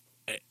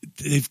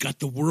they've got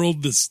the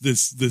world,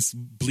 this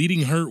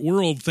bleeding heart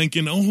world,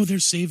 thinking, they're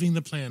saving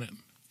the planet.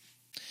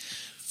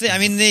 I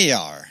mean, they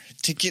are.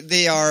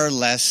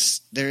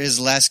 There is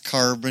less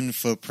carbon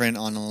footprint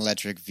on an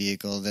electric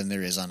vehicle than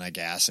there is on a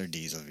gas or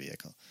diesel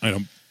vehicle.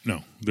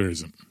 No, there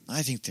isn't.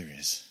 I think there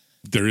is.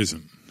 There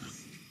isn't.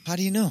 How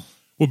do you know?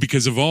 Well,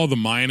 because of all the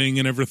mining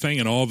and everything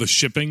and all the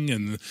shipping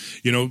and,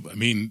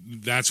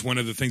 that's one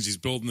of the things he's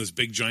building, this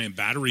big giant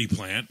battery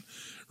plant,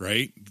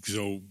 right?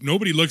 So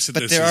nobody looks at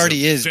this as a failure. But there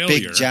already is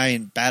big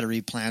giant battery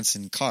plants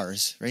in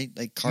cars, right?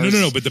 Like cars.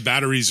 No, but the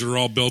batteries are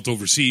all built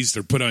overseas.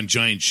 They're put on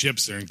giant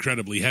ships. They're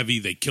incredibly heavy.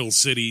 They kill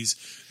cities.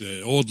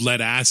 The old lead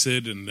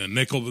acid and the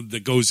nickel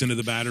that goes into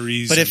the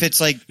batteries. But if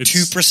it's like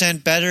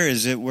 2% better,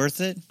 is it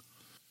worth it?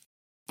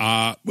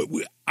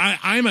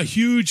 I'm a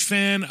huge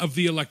fan of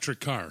the electric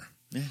car.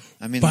 Yeah,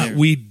 I mean, but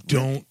we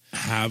don't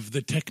have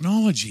the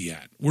technology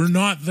yet. We're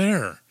not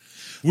there.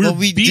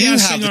 We do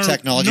have the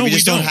technology. No, we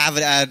just don't have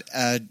it at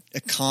at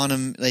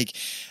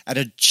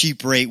a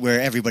cheap rate where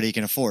everybody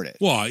can afford it.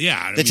 Well,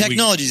 yeah, the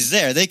technology is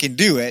there; they can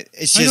do it.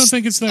 It's just I don't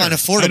think it's there.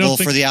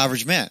 Unaffordable for the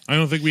average man. I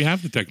don't think we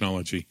have the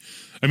technology.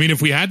 I mean,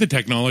 if we had the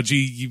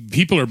technology,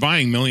 people are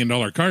buying $1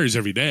 million cars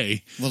every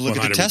day. Well, look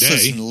at the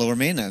Teslas in the Lower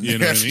Mainland.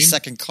 They're every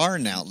second car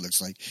now. It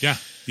looks like. Yeah,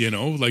 and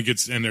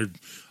they're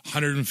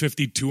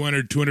 $150,000,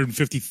 $200,000,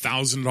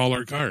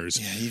 $250,000 cars.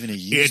 Yeah, even a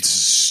used. It's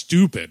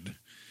stupid.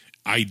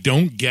 I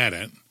don't get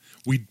it.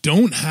 We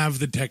don't have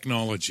the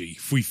technology.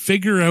 If we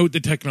figure out the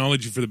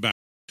technology for the battery,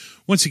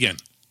 once again,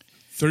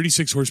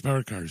 36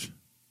 horsepower cars.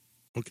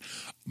 Okay.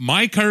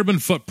 My carbon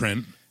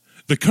footprint,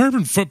 the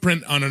carbon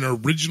footprint on an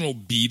original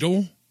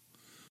Beetle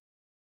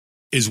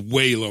is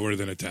way lower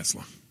than a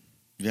Tesla.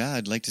 Yeah,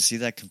 I'd like to see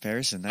that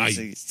comparison. I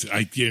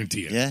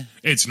guarantee it. Yeah.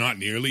 It's not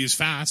nearly as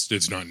fast.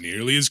 It's not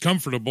nearly as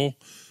comfortable.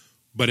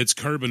 But its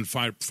carbon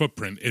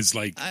footprint is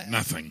like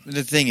nothing.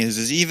 The thing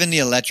is even the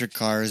electric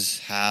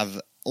cars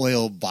have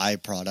oil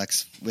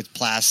byproducts with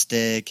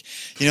plastic.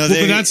 But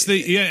that's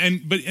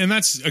and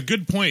that's a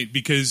good point,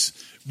 because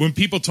when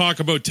people talk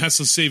about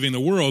Tesla saving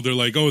the world, they're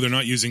like, they're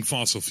not using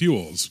fossil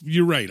fuels.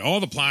 You're right. All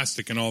the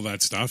plastic and all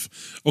that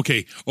stuff.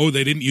 Okay.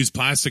 They didn't use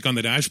plastic on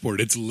the dashboard.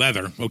 It's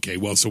leather. Okay.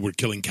 Well, so we're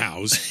killing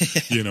cows,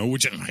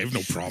 which I have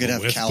no problem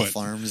with. Have cow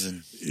farms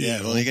and you're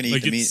going to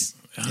eat the meat.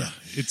 Yeah.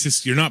 It's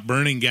just, you're not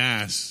burning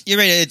gas. You're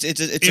right. It's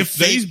a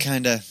fake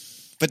kind of.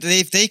 But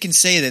if they can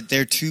say that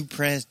they're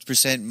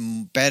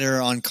 2%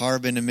 better on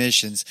carbon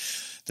emissions,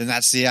 then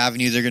that's the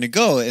avenue they're going to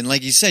go. And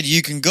like you said,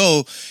 you can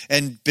go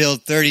and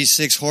build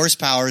 36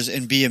 horsepowers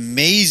and be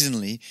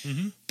amazingly,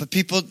 but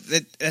people,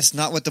 that's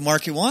not what the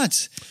market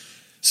wants.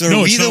 So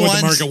no, it's not what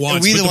the market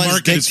wants, but the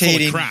market is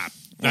full of crap.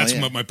 That's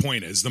what my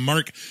point is.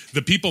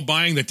 The people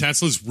buying the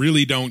Teslas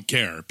really don't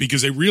care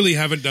because they really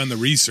haven't done the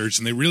research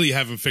and they really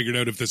haven't figured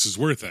out if this is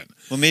worth it.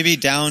 Well, maybe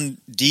down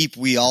deep,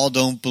 we all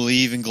don't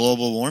believe in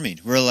global warming.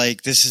 We're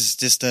like, this is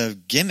just a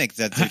gimmick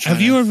that they're trying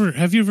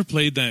Have you ever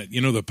played that,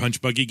 the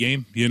punch buggy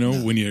game?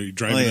 When you're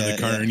driving in the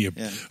car and you,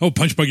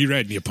 punch buggy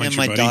red and you punch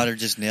your buddy? My daughter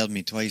just nailed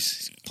me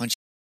twice.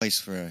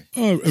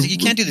 You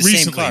can't do the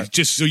same car.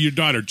 So your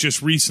daughter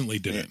just recently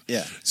did it.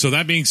 Yeah. So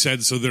that being said,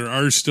 there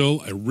are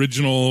still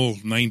original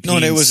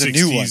 1960s it was a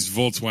new one.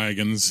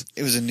 Volkswagens.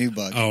 It was a new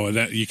bug. Oh,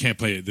 that you can't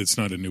play it. It's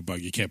not a new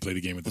bug. You can't play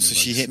the game with the new bugs. So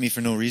she hit me for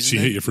no reason?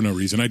 She hit you for no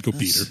reason. I'd go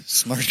beat her.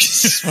 Smart.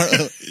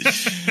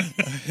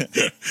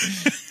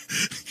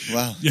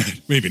 Wow. Yeah,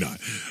 maybe not.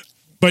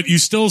 But you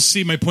still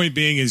see, my point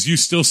being is you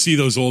still see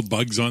those old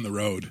bugs on the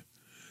road.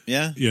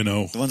 Yeah.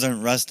 The ones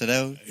aren't rusted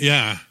out.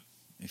 Yeah.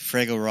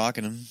 Fraggle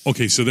rocking them.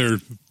 Okay, so they're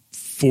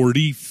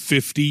 40,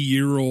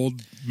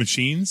 50-year-old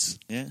machines?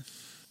 Yeah.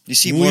 You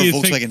see more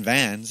Volkswagen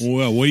vans.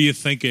 Well, what do you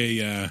think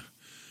a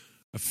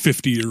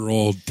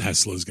 50-year-old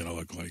Tesla is going to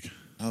look like?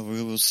 Oh,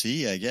 we'll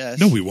see, I guess.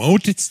 No, we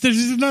won't.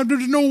 There's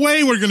no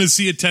way we're going to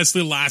see a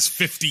Tesla last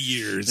 50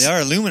 years. They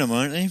are aluminum,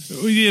 aren't they?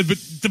 Yeah, but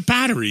the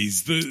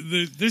batteries,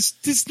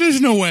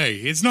 there's no way.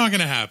 It's not going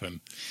to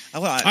happen.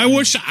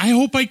 I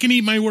hope I can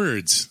eat my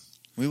words.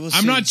 We will see.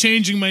 I'm not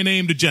changing my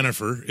name to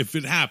Jennifer if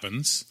it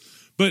happens,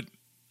 but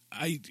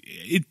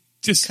it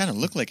just kind of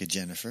looked like a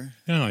Jennifer.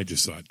 No, I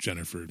just thought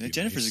Jennifer.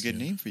 Jennifer's a good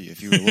name for you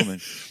if you were a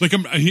woman.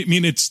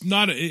 It's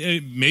not.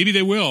 Maybe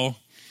they will.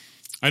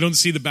 I don't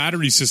see the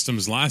battery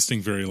systems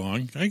lasting very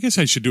long. I guess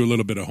I should do a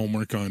little bit of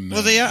homework on.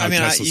 Well, they are. How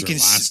Teslas are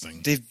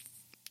lasting.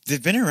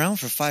 They've been around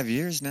for 5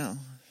 years now,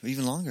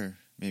 even longer,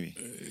 maybe.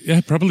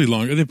 Yeah, probably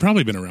longer. They've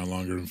probably been around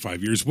longer than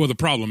 5 years. Well, the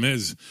problem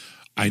is,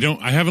 I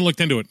haven't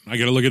looked into it. I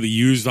got to look at the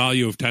used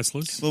value of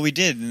Teslas. Well, we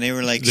did, and they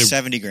were like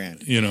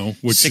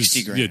 $70,000. Which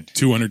 $60,000. Yeah,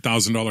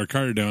 $200,000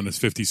 car down is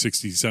 50,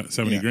 60,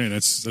 70 grand.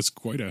 That's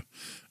quite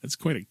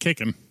a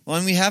kicking. Well,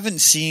 and we haven't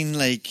seen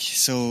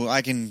so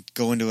I can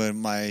go into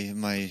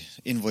my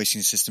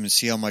invoicing system and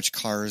see how much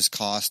cars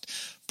cost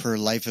per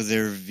life of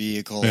their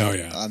vehicle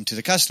to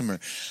the customer.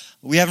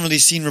 We haven't really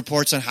seen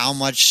reports on how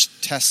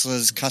much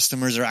Tesla's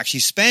customers are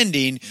actually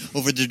spending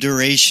over the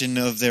duration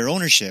of their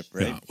ownership,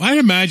 right? Yeah. Well, I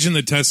imagine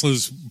that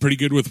Tesla's pretty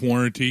good with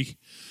warranty.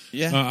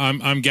 Yeah.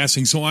 I'm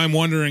guessing. So I'm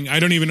wondering, I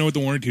don't even know what the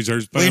warranties are.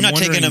 But you're not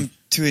taking them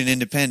to an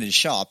independent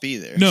shop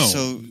either.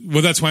 No.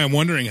 Well, that's why I'm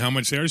wondering how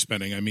much they are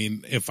spending. I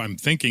mean, if I'm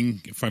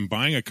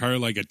buying a car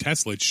like a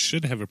Tesla, it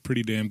should have a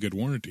pretty damn good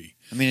warranty.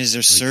 I mean, is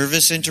there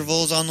service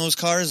intervals on those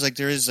cars? Like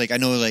there is, I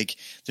know,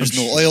 there's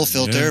no oil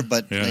filter,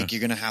 but you're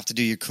going to have to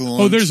do your coolant.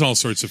 Oh, there's all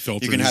sorts of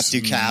filters. You're going to have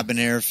to do cabin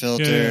air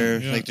filter.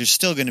 Yeah. There's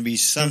still going to be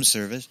some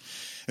service.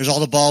 There's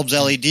all the bulbs,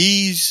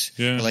 LEDs,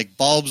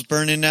 bulbs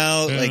burning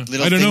out,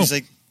 little things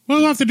like. Well,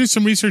 we'll have to do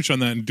some research on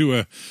that and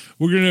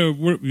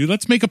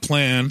let's make a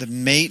plan. The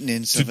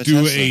maintenance of a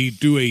Tesla.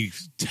 Do a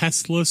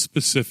Tesla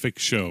specific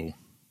show.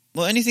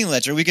 Well, anything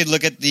electric. We could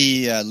look at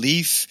the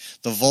Leaf,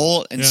 the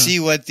Volt, and see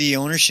what the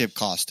ownership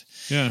cost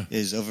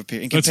is over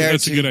period.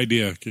 That's a good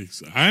idea.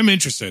 I'm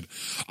interested.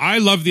 I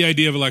love the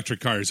idea of electric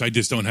cars. I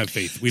just don't have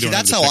faith.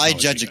 That's how I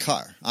judge a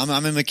car. I'm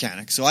a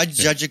mechanic, so I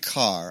judge a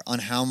car on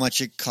how much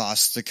it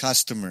costs the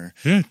customer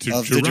of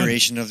the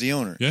duration of the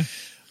owner. Yeah.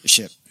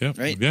 Ship. Yeah.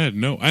 Right. Yeah.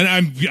 No.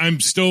 And I'm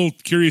still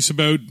curious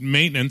about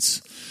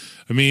maintenance.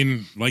 I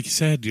mean, like you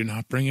said, you're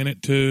not bringing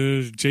it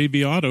to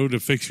JB Auto to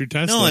fix your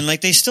Tesla. No, and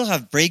they still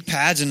have brake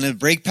pads, and the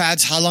brake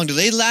pads, how long do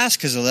they last?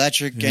 Because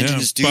electric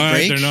engines do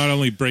break. They're not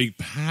only brake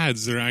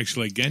pads; they're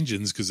actually like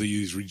engines because they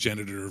use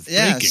regenerative braking.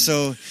 Yeah.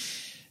 So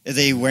are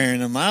they wearing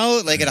them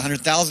out? At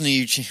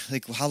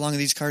 100,000, how long are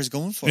these cars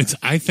going for?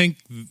 I think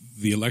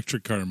the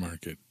electric car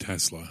market,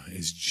 Tesla,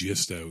 is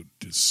just out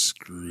to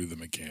screw the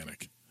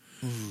mechanic.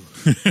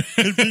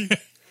 Could be.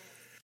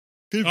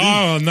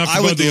 Oh, enough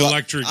about the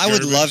electric. I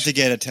would love to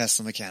get a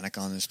Tesla mechanic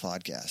on this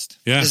podcast.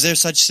 Yeah. Is there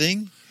such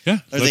thing? Yeah.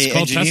 Are they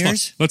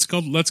engineers?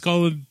 Tesla. Let's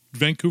call it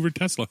Vancouver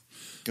Tesla.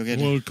 Go get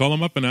We'll call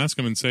them up and ask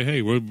them and say,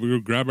 hey, we'll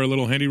grab our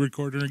little handy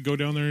recorder and go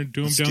down there and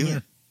do them down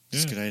there.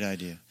 That's a good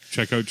idea.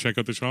 Check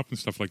out the shop and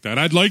stuff like that.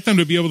 I'd like them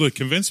to be able to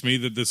convince me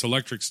that this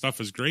electric stuff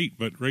is great,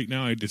 but right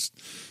now I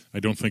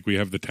don't think we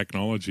have the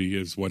technology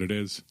is what it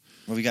is.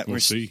 Well, we'll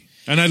see.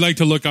 And I'd like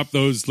to look up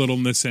those little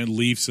Nissan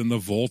Leafs and the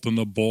Volt and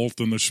the Bolt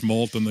and the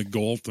Schmolt and the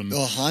Golt and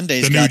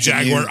Hyundai's the new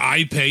Jaguar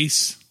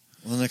I-Pace.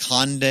 Well, the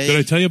Hyundai. Did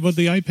I tell you about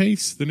the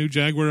I-Pace? The new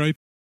Jaguar I-Pace?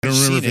 I don't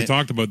remember if we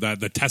talked about that.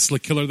 The Tesla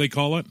killer, they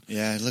call it.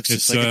 Yeah, it looks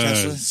just like a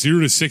Tesla.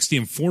 0 to 60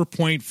 in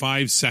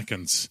 4.5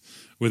 seconds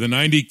with a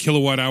 90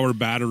 kilowatt hour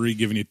battery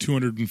giving you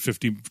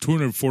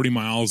 240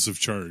 miles of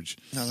charge.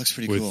 That looks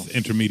pretty cool. With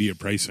intermediate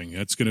pricing.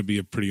 That's going to be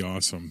a pretty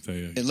awesome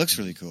thing. It looks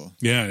really cool.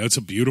 Yeah, that's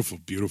a beautiful,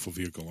 beautiful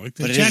vehicle.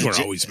 The Jaguar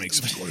always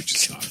makes some gorgeous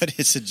stuff. But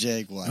it's a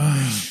Jaguar.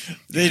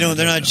 They're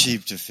not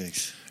cheap to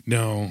fix.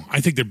 No, I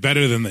think they're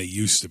better than they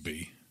used to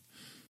be.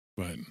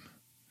 But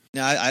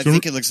no, I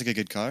think it looks like a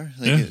good car.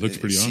 It looks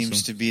pretty awesome.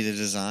 Seems to be the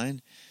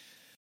design.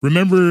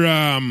 Remember,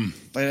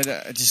 but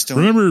I just don't.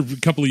 Remember a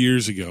couple of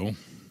years ago,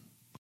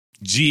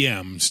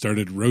 GM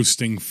started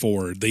roasting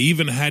Ford. They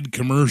even had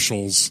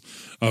commercials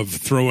of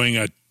throwing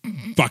a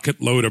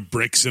bucket load of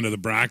bricks into the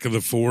back of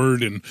the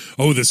Ford and,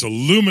 oh, this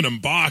aluminum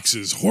box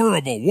is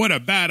horrible. What a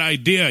bad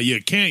idea.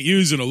 You can't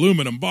use an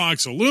aluminum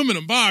box.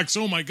 Aluminum box,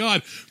 oh my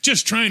God,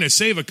 just trying to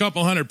save a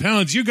couple 100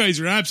 pounds. You guys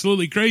are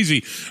absolutely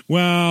crazy.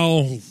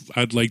 Well,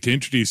 I'd like to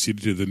introduce you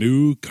to the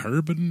new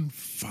carbon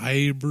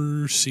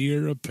fiber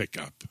Sierra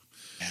pickup.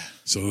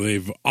 So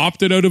they've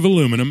opted out of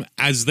aluminum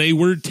as they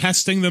were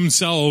testing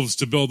themselves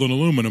to build an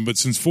aluminum. But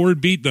since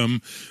Ford beat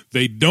them,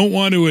 they don't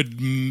want to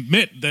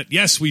admit that,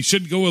 yes, we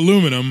should go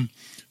aluminum.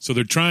 So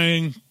they're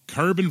trying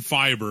carbon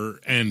fiber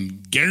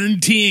and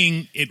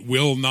guaranteeing it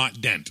will not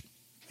dent.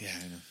 Yeah,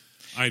 I know.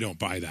 I don't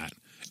buy that.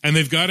 And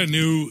they've got a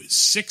new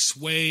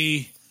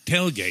 6-way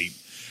tailgate.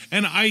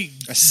 And a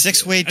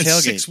 6-way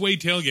tailgate. A 6-way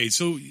tailgate.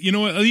 So, you know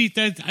what?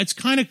 It's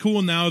kind of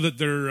cool now that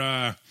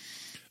they're...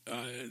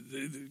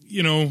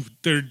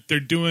 they're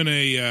doing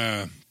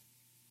a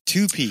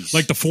 2-piece,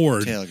 like the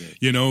Ford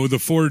tailgate. The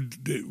Ford,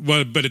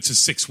 well, but it's a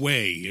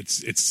 6-way.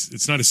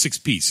 It's not a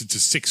 6-piece. It's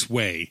a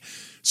 6-way.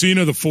 So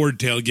the Ford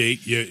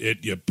tailgate,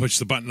 you push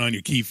the button on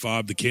your key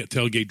fob, the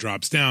tailgate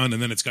drops down,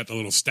 and then it's got the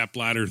little step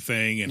ladder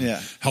thing and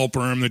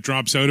helper arm that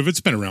drops out of it.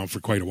 It's been around for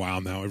quite a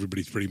while now.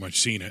 Everybody's pretty much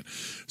seen it.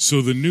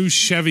 So the new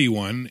Chevy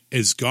one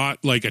has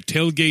got like a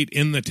tailgate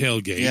in the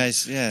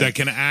tailgate that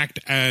can act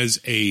as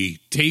a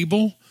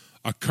table,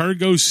 a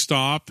cargo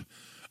stop,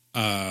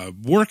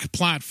 work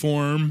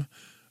platform,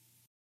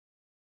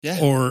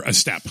 or a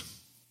step.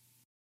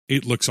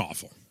 It looks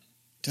awful.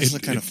 It does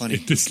look kind of funny.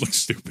 It just looks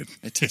stupid.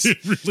 It does. It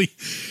really.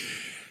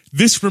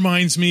 This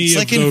reminds me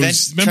of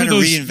those.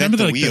 Remember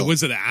the wheel.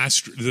 Was it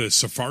the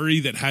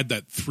Safari that had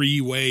that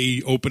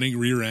 3-way opening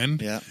rear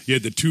end? Yeah. You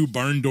had the 2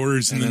 barn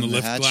doors and then the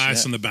lift hatch,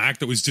 glass in the back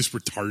that was just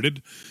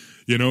retarded.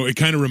 It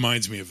kind of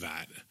reminds me of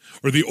that.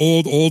 Or the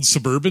old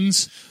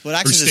Suburbans or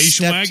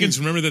station wagons.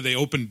 Remember that they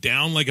opened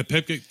down like a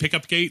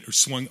pickup gate or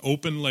swung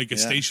open like a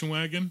station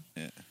wagon?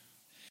 Yeah.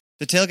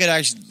 The tailgate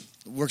actually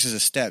works as a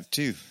step,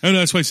 too. Oh, no,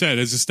 that's what I said,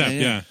 as a step,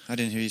 yeah. I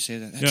didn't hear you say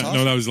that. That's awesome.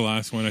 No, that was the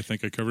last one I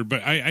think I covered.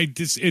 But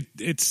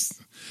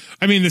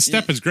the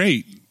step is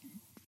great.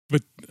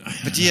 But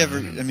do you ever,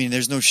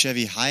 there's no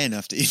Chevy high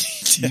enough to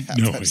have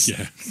no,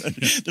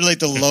 They're like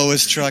the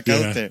lowest truck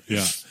out there.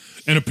 Yeah.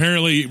 And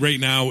apparently right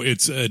now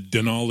it's a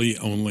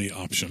Denali only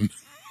option.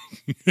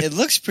 It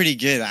looks pretty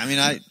good. I'm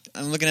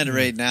looking at it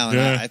right now.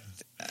 And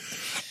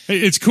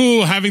it's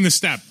cool having the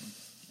step.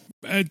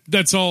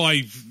 That's all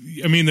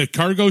the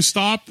cargo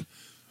stop.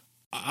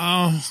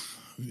 I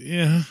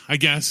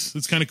guess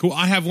it's kind of cool.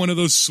 I have one of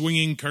those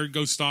swinging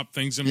cargo stop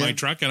things in my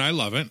truck, and I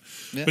love it.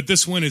 Yeah. But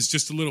this one is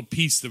just a little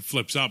piece that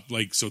flips up,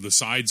 so the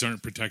sides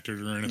aren't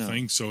protected or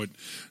anything. No. So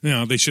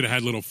they should have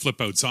had little flip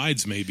out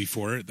sides maybe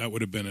for it. That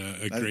would have been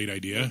a great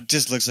idea. It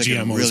just looks like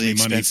GM a really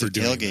expensive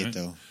tailgate,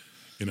 though.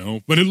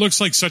 But it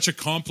looks like such a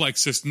complex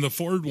system. The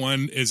Ford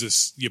one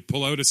is you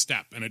pull out a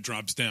step and it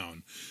drops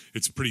down.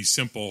 It's pretty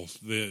simple.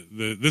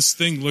 This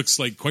thing looks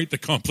like quite the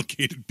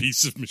complicated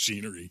piece of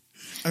machinery.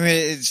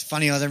 It's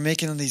funny how they're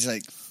making these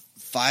like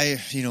like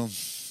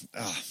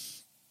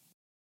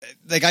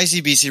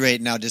ICBC right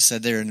now just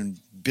said they're in $1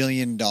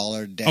 billion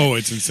debt. Oh,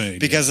 it's insane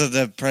because of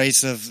the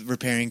price of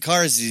repairing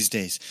cars these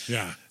days.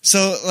 Yeah.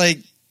 So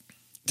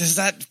does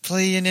that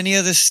play in any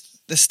of the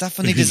stuff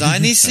when they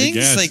design these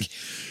things?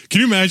 Can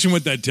you imagine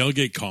what that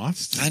tailgate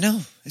costs? I know.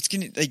 It's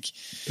gonna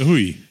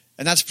Ooh.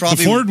 And that's probably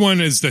the Ford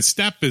one is the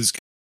step is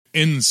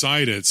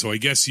inside it, so I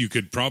guess you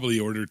could probably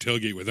order a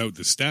tailgate without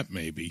the step,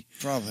 maybe.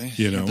 Probably.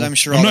 But I'm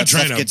sure I'm all not that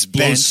trying stuff to gets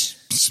blow bent.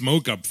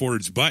 Smoke up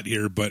Ford's butt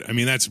here, but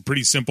that's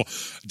pretty simple.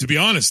 To be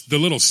honest, the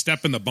little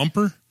step in the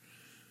bumper,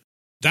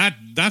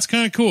 that's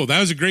kind of cool. That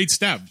was a great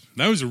step.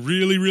 That was a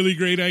really, really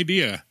great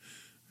idea.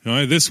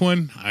 This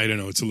one, I don't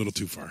know. It's a little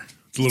too far.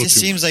 It's a little. It just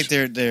seems like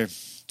they're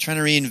trying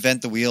to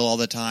reinvent the wheel all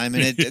the time,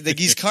 and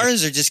these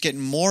cars are just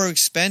getting more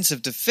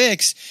expensive to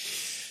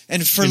fix,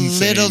 and for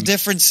little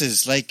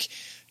differences,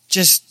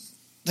 just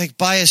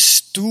buy a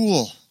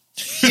stool,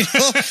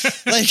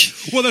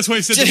 Well, that's why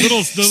I said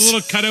the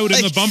little cutout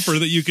in the bumper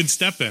that you can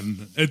step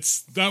in.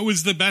 That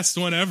was the best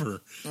one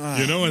ever,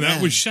 and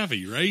that was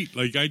Chevy, right?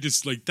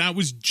 That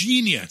was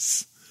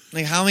genius.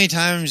 How many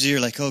times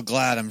you're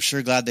I'm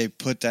sure glad they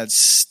put that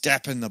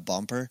step in the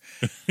bumper.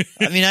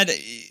 I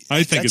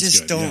think it's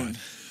just good. Don't.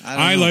 Yeah.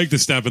 I like the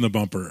step in the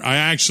bumper. I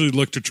actually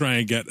look to try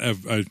and get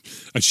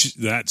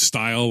that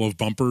style of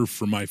bumper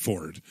for my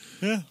Ford.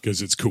 Yeah.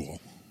 Because it's cool,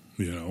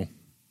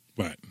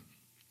 But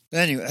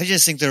anyway, I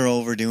just think they're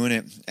overdoing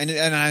it. And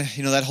I,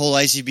 that whole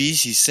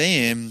ICBC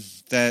saying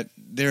that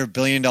they're $1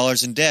 billion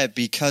in debt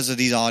because of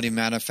these auto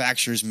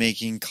manufacturers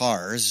making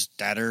cars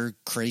that are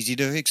crazy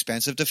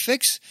expensive to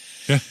fix.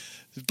 Yeah.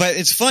 But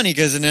it's funny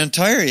because in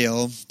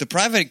Ontario, the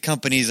private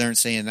companies aren't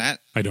saying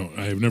that.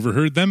 I've never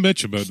heard them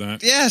bitch about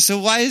that. Yeah, so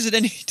why is it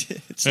any?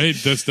 It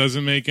just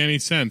doesn't make any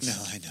sense. No,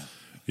 I know.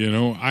 Here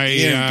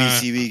in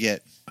BC we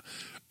get.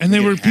 And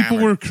people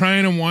were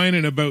crying and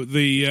whining about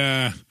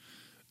the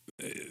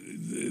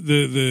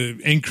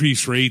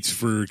increased rates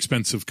for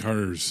expensive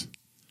cars.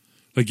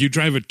 Like, you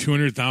drive a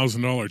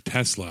 $200,000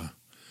 Tesla,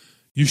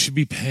 you should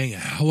be paying a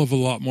hell of a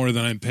lot more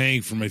than I'm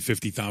paying for my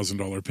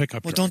 $50,000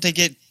 pickup truck. Don't they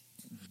get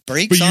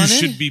brakes on it? But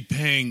you should be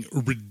paying a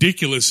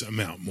ridiculous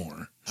amount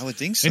more. I would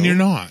think so. And you're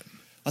not.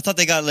 I thought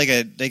they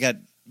got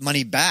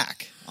money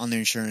back on their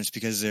insurance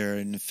because they're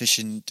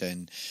inefficient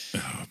and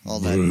all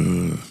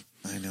that.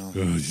 I know.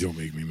 You'll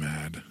make me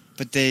mad.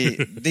 But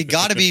they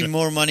got to be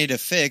more money to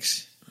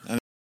fix.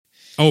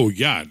 Oh,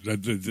 yeah.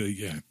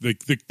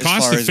 The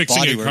cost of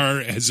fixing a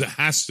car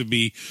has to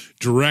be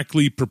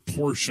directly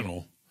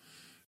proportional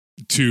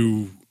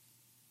to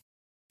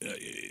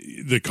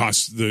the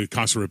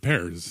cost of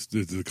repairs,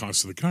 the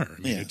cost of the car.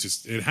 I mean,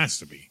 it has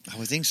to be. I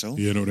would think so.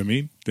 You know what I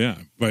mean? Yeah.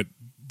 But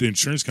the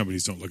insurance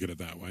companies don't look at it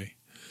that way.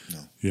 No.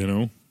 You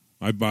know?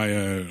 I buy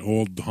an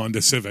old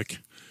Honda Civic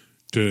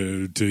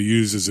to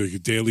use as a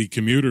daily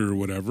commuter or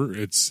whatever.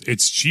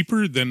 It's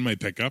cheaper than my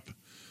pickup,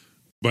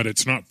 but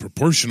it's not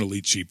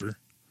proportionally cheaper.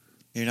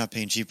 You're not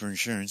paying cheaper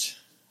insurance.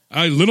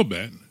 A little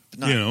bit, but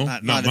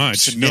not much. A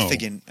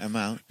significant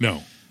amount.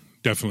 No,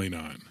 definitely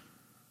not.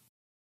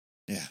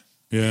 Yeah.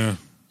 Yeah.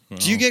 Well,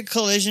 do you get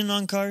collision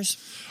on cars?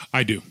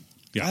 I do.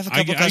 Yeah. I have a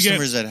couple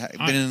customers that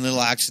have been in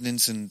little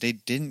accidents and they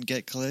didn't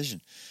get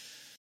collision.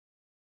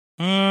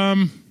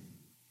 I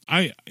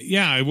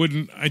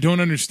wouldn't. I don't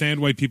understand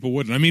why people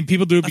wouldn't. I mean,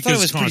 people do it because I thought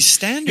it was pretty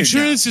standard.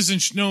 Insurance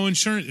isn't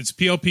insurance. It's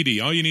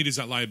PLPD. All you need is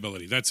that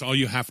liability. That's all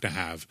you have to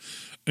have.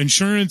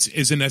 Insurance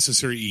is a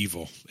necessary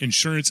evil.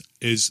 Insurance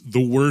is the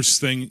worst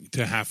thing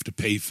to have to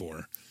pay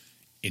for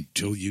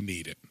until you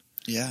need it.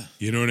 Yeah.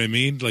 You know what I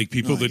mean? Like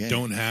people that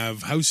don't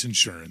have house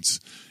insurance,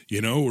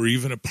 or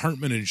even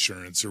apartment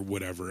insurance or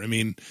whatever. I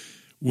mean,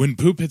 when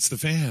poop hits the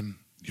fan,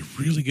 you're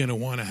really going to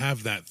want to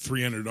have that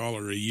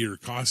 $300 a year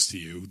cost to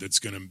you that's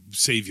going to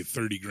save you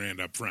 $30,000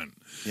 up front.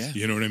 Yeah.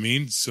 You know what I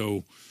mean?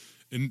 So,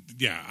 and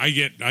yeah,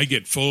 I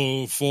get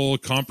full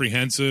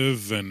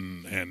comprehensive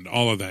and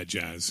all of that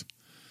jazz.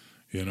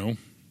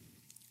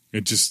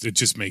 It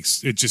just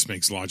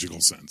makes logical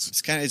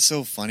sense. It's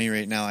so funny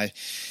right now.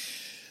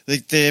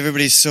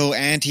 Everybody's so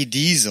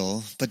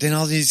anti-diesel, but then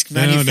all these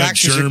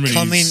manufacturers are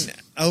coming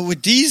out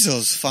with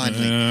diesels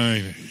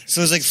finally.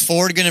 So it's like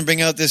Ford going to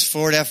bring out this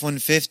Ford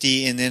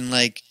F-150, and then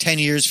like 10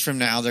 years from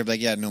now, they're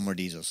like, yeah, no more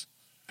diesels.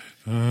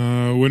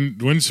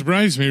 Wouldn't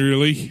surprise me,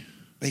 really.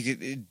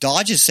 Like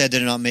Dodge has said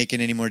they're not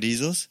making any more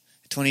diesels.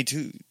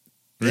 22.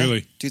 Really?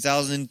 Yeah,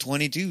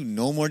 2022,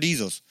 no more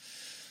diesels.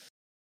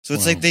 So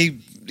it's like they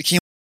came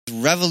up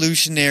with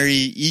revolutionary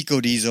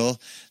eco-diesel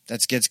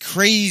that gets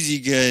crazy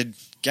good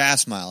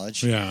gas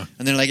mileage. Yeah.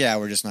 And they're like, yeah,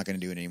 we're just not going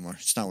to do it anymore.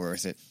 It's not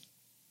worth it.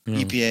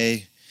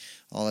 EPA,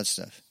 all that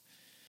stuff.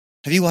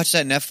 Have you watched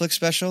that Netflix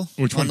special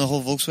on the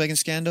whole Volkswagen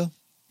scandal?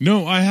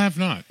 No, I have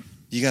not.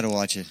 You got to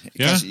watch it.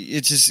 Yeah?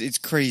 It's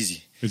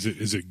crazy.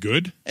 Is it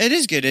good? It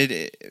is good.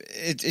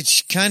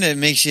 It kind of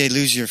makes you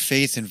lose your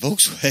faith in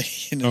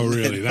Volkswagen. Oh,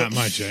 really? That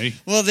much, eh?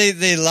 Well,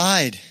 they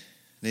lied.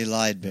 They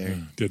lied,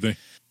 Barry. Did they?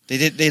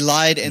 They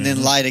lied and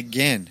then lied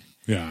again.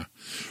 Yeah.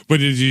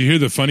 But did you hear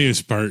the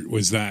funniest part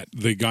was that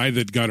the guy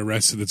that got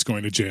arrested that's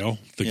going to jail,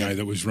 the guy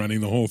that was running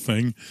the whole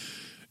thing,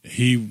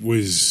 he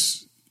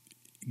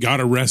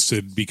got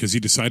arrested because he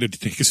decided to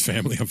take his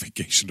family on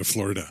vacation to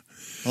Florida.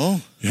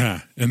 Oh.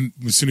 Yeah. And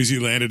as soon as he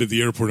landed at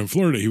the airport in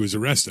Florida, he was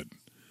arrested.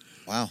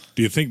 Wow.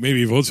 Do you think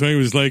maybe Volkswagen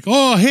was like,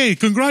 oh, hey,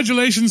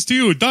 congratulations to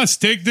you. Thus,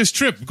 take this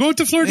trip. Go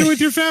to Florida with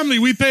your family.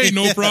 We pay,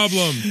 no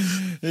problem.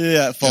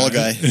 Yeah, fall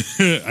guy.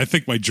 I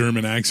think my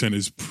German accent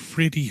is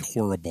pretty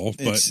horrible,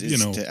 but,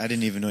 I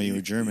didn't even know you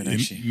were German,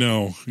 actually.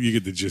 No, you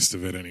get the gist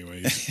of it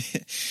anyway.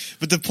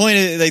 But the point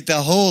is, like,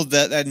 the whole,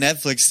 that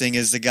Netflix thing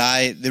is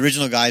the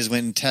original guys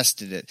went and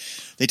tested it.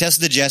 They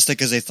tested the Jetta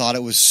because they thought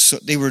it was,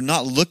 they were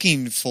not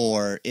looking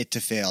for it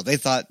to fail. They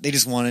thought they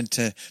just wanted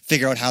to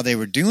figure out how they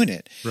were doing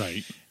it.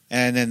 Right.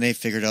 And then they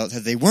figured out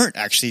that they weren't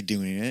actually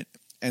doing it.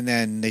 And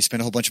then they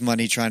spent a whole bunch of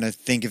money trying to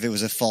think if it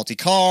was a faulty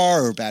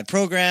car or bad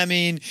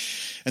programming.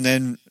 And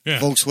then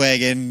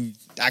Volkswagen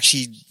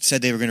actually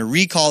said they were going to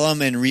recall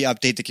them and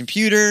re-update the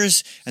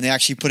computers. And they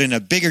actually put in a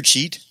bigger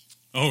cheat.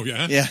 Oh,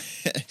 yeah? Yeah.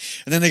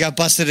 And then they got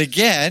busted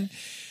again.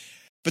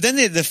 But then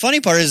the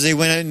funny part is they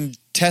went out and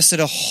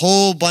tested a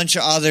whole bunch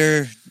of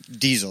other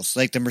diesels,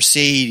 like the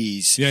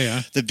Mercedes,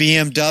 the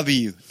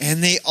BMW.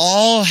 And they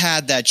all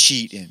had that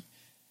cheat in.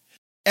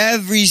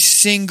 Every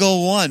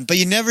single one, but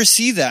you never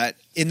see that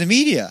in the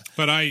media.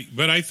 But I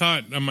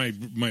thought on my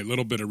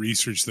little bit of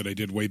research that I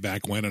did way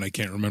back when, and I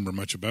can't remember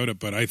much about it,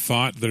 but I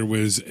thought there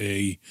was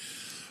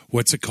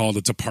what's it called?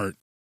 It's a part.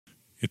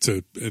 It's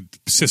a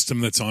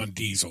system that's on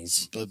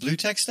diesels. The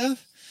BlueTech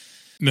stuff?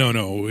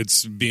 No,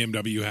 it's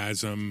BMW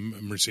has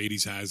them,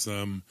 Mercedes has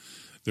them.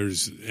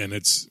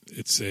 It's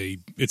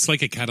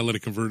like a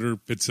catalytic converter.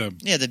 It's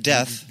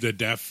the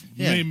DEF,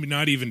 maybe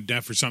not even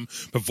DEF or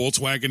something, but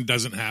Volkswagen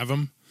doesn't have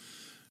them.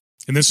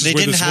 And this is they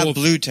didn't have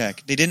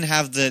BlueTech. They didn't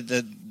have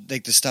the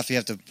stuff you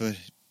have to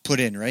put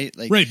in, right?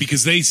 Right,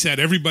 because they said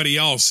everybody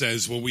else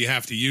says, well, we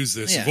have to use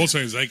this. Yeah. And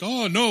Volkswagen's like,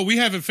 oh, no, we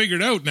have it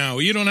figured out now.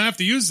 You don't have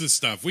to use this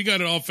stuff. We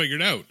got it all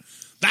figured out.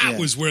 That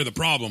was where the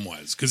problem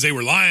was, because they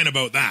were lying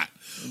about that.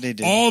 They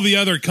did. All the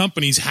other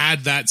companies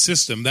had that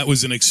system. That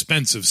was an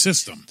expensive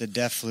system. The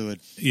DEF fluid.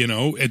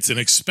 It's an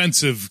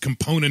expensive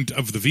component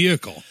of the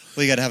vehicle.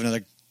 Well, you got to have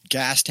another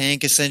gas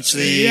tank,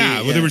 essentially.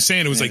 Well, they were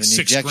saying it was like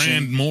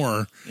 $6,000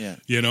 more. Yeah.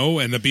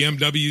 And the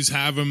BMWs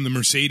have them, the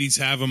Mercedes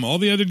have them, all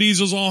the other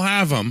diesels all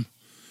have them.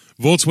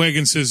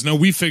 Volkswagen says, no,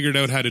 we figured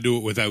out how to do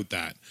it without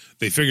that.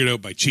 They figured it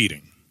out by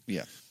cheating.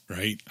 Yeah.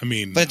 Right? I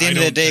mean, but at the end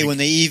of the day, when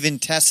they even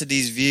tested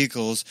these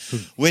vehicles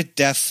with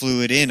DEF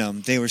fluid in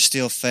them, they were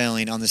still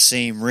failing on the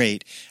same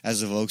rate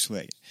as the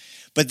Volkswagen.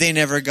 But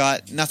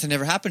nothing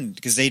ever happened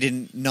because they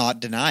did not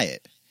deny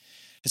it.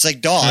 It's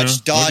like Dodge. Yeah,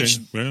 Dodge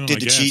okay.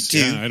 did the cheat too.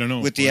 Yeah, I don't know.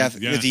 With the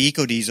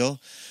EcoDiesel,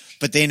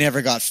 but they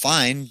never got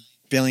fined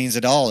billions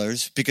of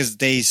dollars because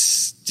they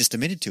just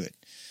admitted to it.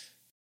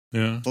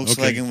 Yeah.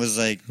 Volkswagen was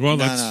like, no,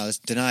 it's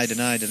deny.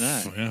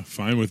 Yeah,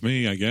 fine with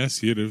me, I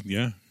guess.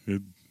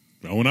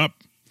 Own up.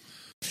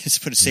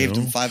 It's saved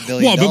them $5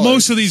 billion. Well, but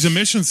most of these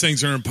emissions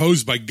things are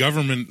imposed by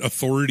government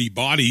authority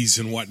bodies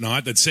and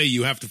whatnot that say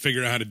you have to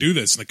figure out how to do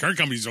this. And the car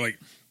companies are like,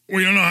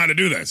 we don't know how to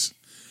do this.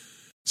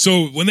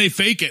 So when they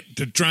fake it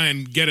to try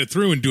and get it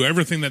through and do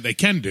everything that they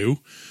can do.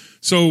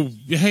 So,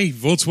 hey,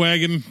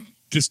 Volkswagen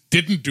just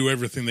didn't do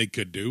everything they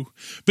could do.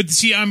 But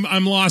see, I'm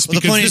lost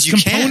because this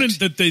component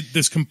that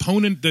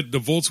the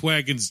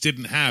Volkswagens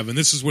didn't have, and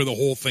this is where the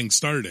whole thing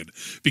started,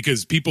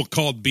 because people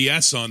called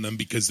BS on them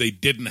because they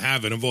didn't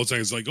have it, and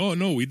Volkswagen's like, oh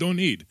no, we don't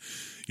need,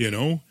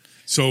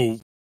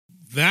 So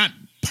that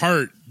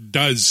part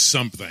does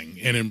something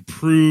and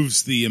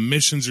improves the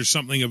emissions or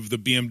something of the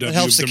BMW,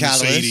 of the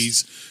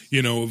Mercedes,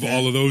 of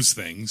all of those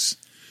things.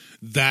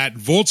 That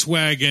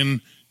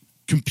Volkswagen,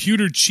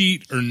 computer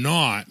cheat or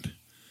not,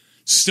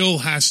 still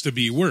has to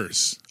be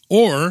worse.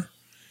 Or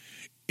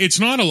it's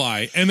not a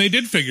lie, and they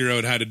did figure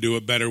out how to do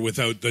it better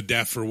without the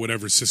DEF or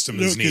whatever system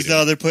is needed. Because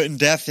now they're putting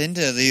DEF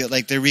into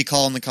they're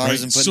recalling the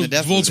cars and putting the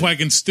DEF.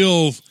 Volkswagen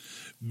still,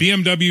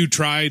 BMW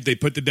tried, they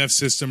put the DEF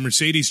system.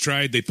 Mercedes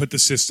tried, they put the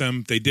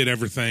system. They did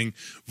everything.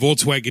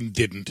 Volkswagen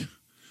didn't.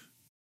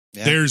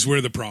 Yeah. There's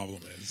where the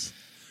problem is.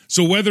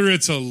 So whether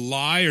it's a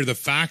lie or the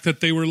fact that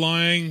they were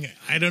lying,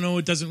 I don't know.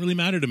 It doesn't really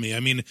matter to me. I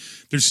mean,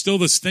 there's still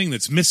this thing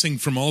that's missing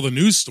from all the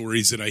news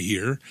stories that I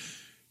hear.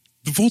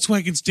 The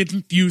Volkswagens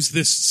didn't use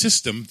this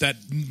system that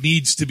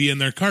needs to be in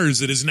their cars,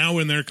 that is now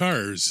in their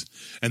cars.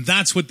 And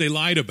that's what they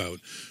lied about.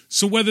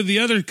 So whether the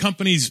other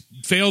companies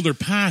failed or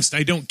passed,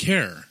 I don't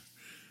care.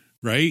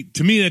 Right?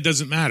 To me, that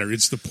doesn't matter.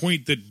 It's the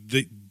point that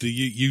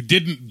you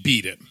didn't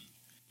beat it.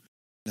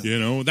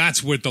 No.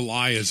 That's what the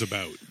lie is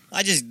about.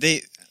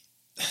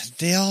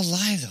 They all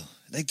lie though.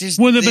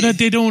 But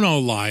they don't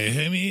all lie.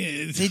 I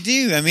mean, they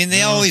do. I mean,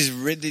 they always.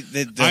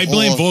 I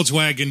blame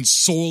Volkswagen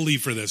solely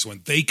for this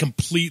one. They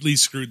completely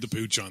screwed the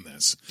pooch on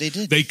this. They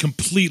did. They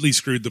completely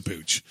screwed the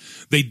pooch.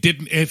 They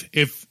didn't.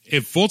 If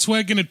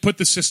Volkswagen had put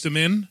the system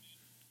in,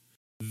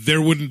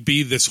 there wouldn't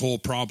be this whole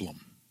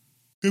problem,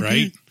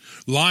 right?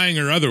 Lying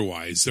or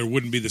otherwise, there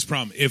wouldn't be this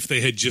problem if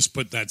they had just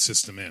put that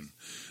system in.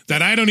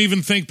 That I don't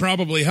even think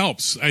probably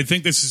helps. I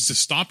think this is a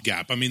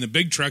stopgap. I mean, the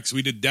big trucks,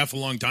 we did DEF a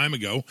long time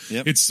ago.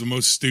 Yep. It's the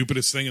most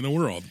stupidest thing in the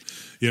world.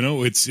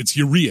 It's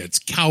urea. It's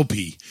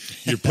cowpea.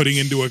 You're putting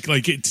into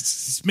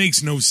it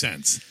makes no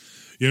sense.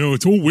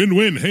 It's all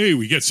win-win. Hey,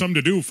 we get something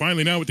to do.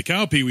 Finally now with the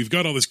cowpea, we've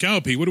got all this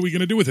cowpea. What are we going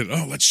to do with it?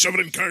 Oh, let's shove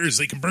it in cars.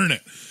 They can burn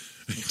it.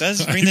 It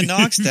does bring the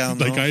NOx down,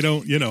 though. I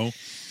don't,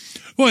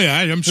 Well, yeah,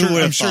 I'm sure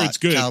it's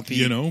good.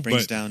 Cowpea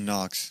brings down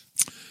NOx.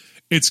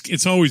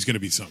 It's always going to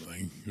be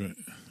something.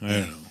 I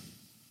don't know.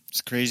 It's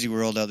a crazy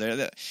world out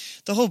there.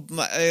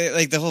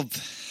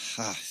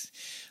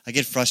 I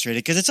get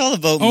frustrated because it's all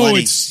about money. Oh,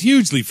 it's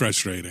hugely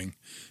frustrating.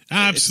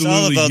 Absolutely,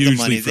 it's all about the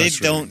money. They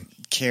don't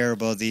care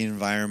about the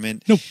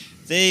environment. Nope.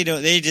 They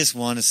don't. They just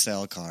want to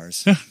sell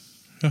cars.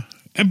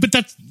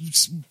 But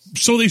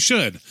so they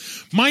should.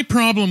 My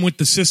problem with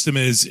the system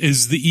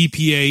is the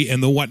EPA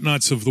and the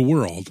whatnots of the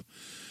world.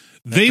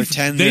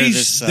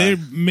 They're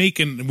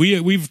making.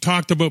 We've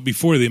talked about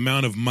before the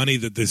amount of money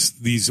that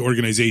these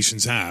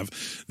organizations have.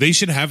 They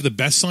should have the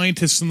best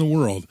scientists in the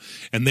world,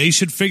 and they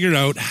should figure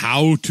out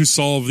how to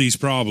solve these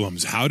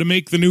problems. How to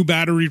make the new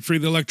battery for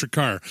the electric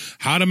car.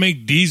 How to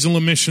make diesel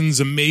emissions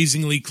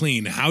amazingly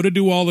clean. How to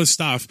do all this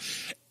stuff.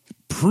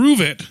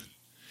 Prove it,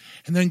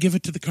 and then give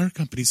it to the car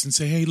companies and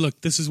say, "Hey, look,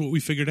 this is what we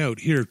figured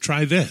out. Here,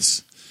 try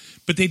this."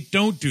 But they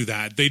don't do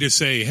that. They just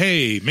say,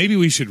 hey, maybe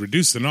we should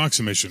reduce the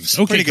NOx emissions.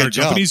 Okay, car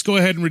companies, go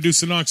ahead and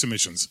reduce the NOx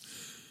emissions.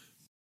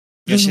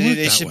 They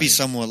should be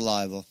somewhat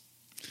liable.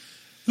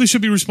 They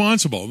should be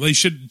responsible. They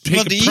should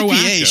take the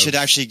EPA should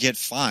actually get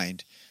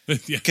fined.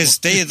 Because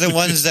they're the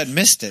ones that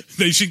missed it.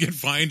 They should get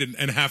fined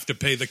and have to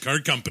pay the car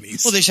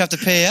companies. Well, they should have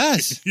to pay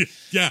us.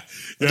 Yeah.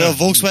 The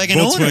Volkswagen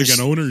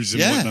owners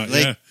and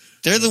whatnot.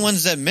 They're the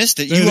ones that missed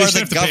it. You are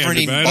the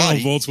governing body. I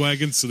don't know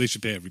Volkswagen, so they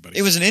should pay everybody.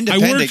 It was an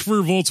independent. I worked for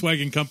a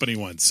Volkswagen company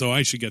once, so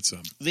I should get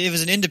some. It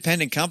was an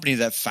independent company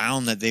that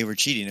found that they were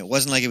cheating. It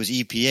wasn't like it was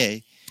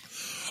EPA.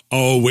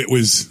 Oh, it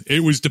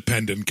was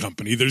dependent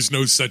company. There's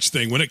no such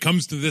thing. When it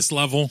comes to this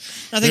level,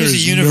 I think it's a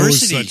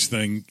university. No such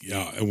thing.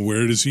 Yeah, and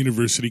where does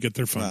university get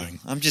their funding?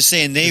 Well, I'm just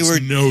saying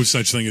There's no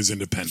such thing as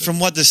independent. From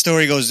what the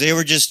story goes, they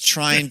were just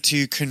trying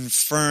to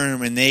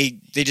confirm, and they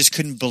just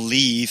couldn't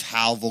believe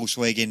how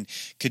Volkswagen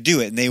could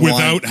do it, and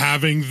without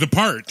having the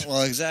part.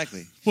 Well,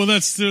 exactly. Well,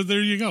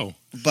 there you go.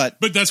 But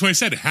that's why I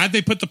said, had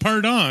they put the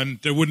part on,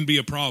 there wouldn't be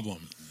a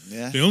problem.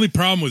 Yeah. The only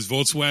problem was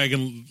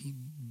Volkswagen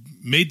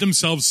made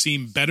themselves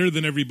seem better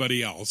than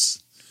everybody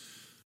else.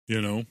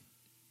 You know,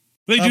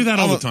 they do that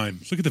all the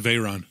time. Look at the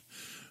Veyron.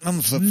 I'm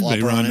a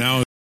flip-flopper on it.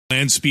 Now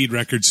land speed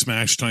record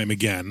smash time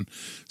again.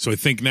 So I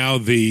think now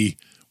the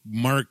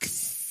Mark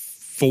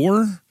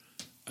IV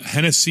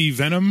Hennessy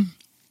Venom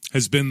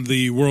has been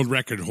the world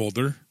record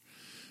holder.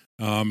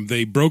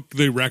 They broke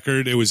the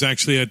record. It was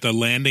actually at the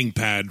landing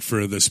pad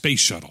for the space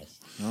shuttle.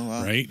 Oh,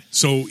 wow. Right?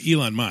 So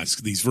Elon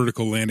Musk, these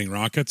vertical landing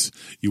rockets,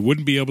 you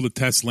wouldn't be able to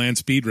test land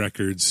speed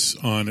records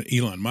on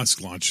Elon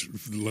Musk launch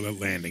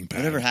landing pad.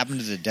 Whatever happened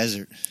to the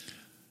desert?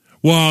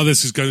 Well,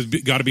 this has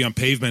got to be on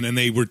pavement, and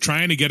they were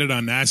trying to get it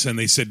on NASA, and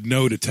they said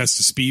no to test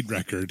the speed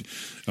record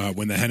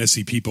when the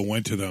Hennessy people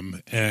went to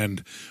them.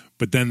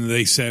 But then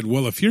they said,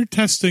 well, if you're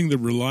testing the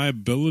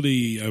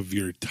reliability of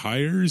your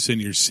tires and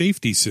your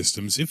safety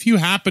systems, if you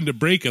happen to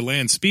break a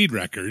land speed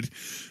record,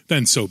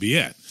 then so be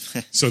it.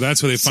 So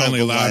that's why they finally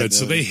allowed it.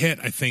 So they hit,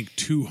 I think,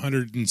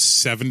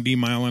 270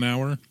 mile an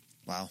hour.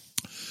 Wow.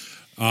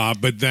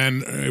 But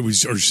then it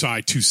was, or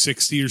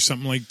 260 or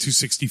something like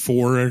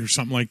 264 or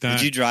something like that.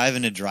 Would you drive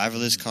in a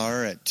driverless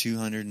car at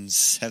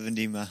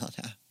 270 mile an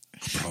hour?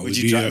 Probably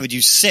would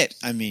you sit?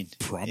 I mean,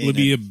 probably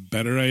be a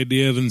better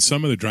idea than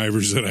some of the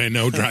drivers that I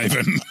know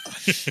driving.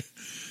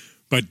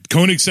 But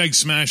Koenigsegg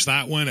smashed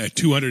that one at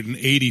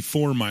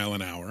 284 mile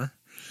an hour.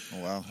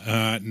 Oh,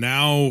 wow.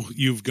 Now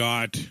you've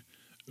got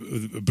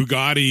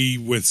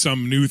Bugatti with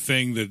some new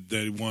thing that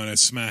they want to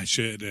smash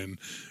it, and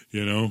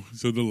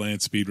so the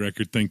land speed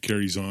record thing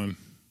carries on.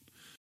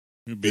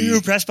 Are you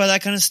impressed by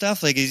that kind of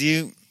stuff? Like,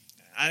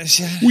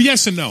 well,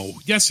 yes and no.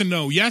 Yes and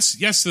no. Yes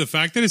to the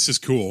fact that it's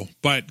just cool.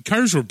 But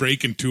cars were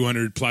breaking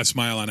 200 plus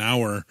mile an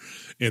hour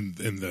in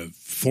the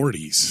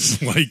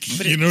 40s.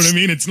 Like, you know what I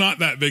mean? It's not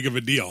that big of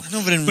a deal.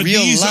 No, but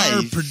real these life,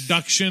 are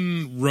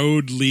production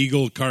road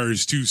legal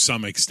cars to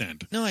some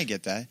extent. No, I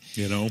get that.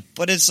 You know?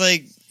 But it's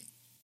like,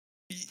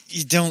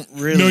 you don't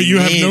really. No, you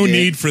have no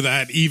need for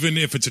that, even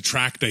if it's a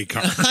track day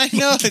car. I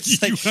know. It's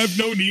you have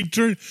no need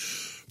to.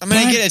 I mean,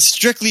 I get it's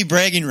strictly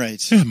bragging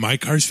rights. Yeah, my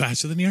car's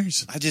faster than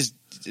yours.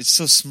 It's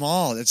so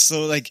small. It's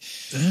so like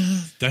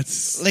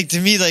that's like, to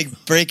me, like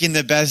breaking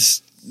the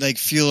best like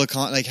fuel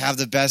like have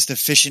the best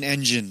efficient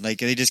engine. Like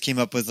they just came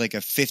up with like a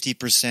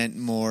 50%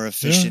 more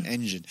efficient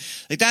engine.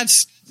 Like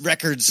that's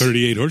records.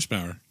 38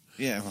 horsepower.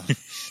 Yeah, well,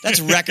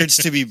 that's records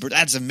to be.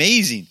 That's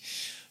amazing.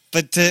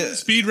 But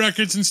speed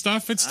records and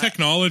stuff, it's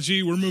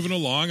technology. We're moving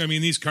along. I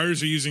mean, these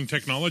cars are using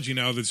technology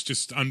now that's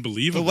just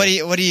unbelievable. But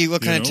what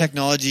kind of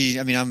technology?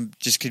 I mean, I'm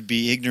just could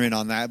be ignorant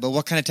on that. But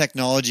what kind of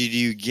technology do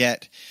you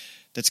get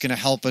that's going to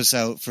help us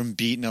out from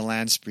beating a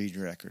land speed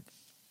record?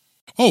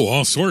 Oh,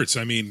 all sorts.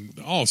 I mean,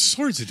 all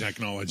sorts of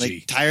technology.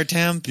 Like tire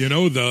temp?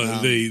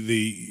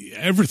 The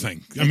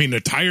everything. I mean, the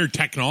tire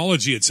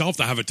technology itself,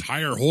 to have a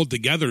tire hold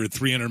together at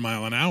 300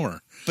 mile an hour.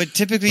 But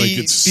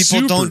typically,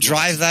 people don't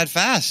drive that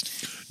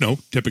fast. No,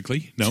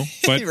 typically, no.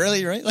 But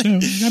really, right? Like,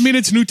 I mean,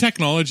 it's new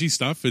technology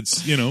stuff.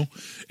 It's,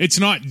 it's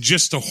not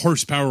just a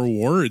horsepower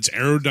war. It's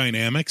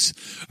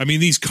aerodynamics. I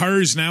mean, these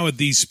cars now at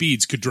these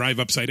speeds could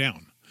drive upside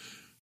down.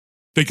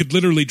 They could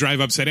literally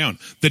drive upside down.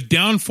 The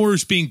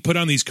downforce being put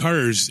on these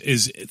cars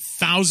is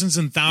thousands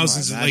and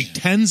thousands, like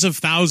tens of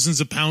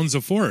thousands of pounds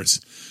of force.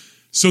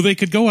 So they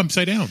could go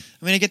upside down.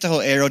 I mean, I get the whole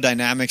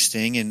aerodynamics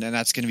thing, and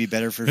that's going to be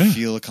better for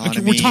fuel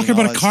economy. We're talking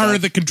about a car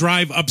that can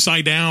drive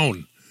upside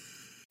down.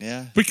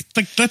 Yeah. Like,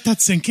 let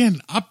that sink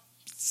in.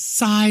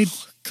 Upside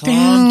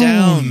Calm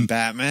down,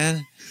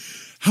 Batman.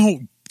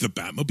 How the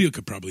Batmobile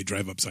could probably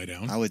drive upside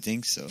down. I would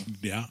think so.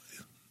 Yeah.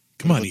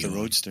 Come on, the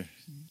Roadster.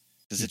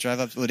 Does it drive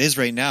up? Well, it is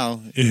right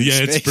now.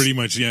 Yeah, it's pretty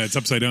much, it's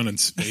upside down in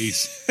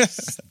space.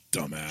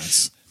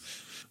 Dumbass.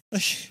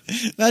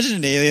 Imagine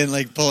an alien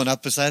like pulling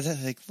up beside that.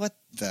 Like, what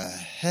the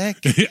heck?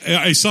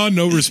 I saw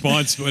no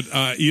response, but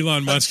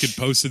Elon Musk had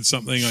posted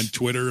something on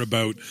Twitter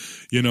about,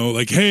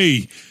 like,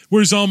 hey,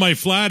 where's all my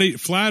flat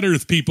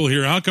Earth people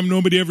here? How come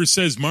nobody ever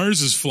says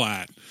Mars is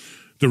flat?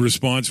 The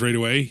response right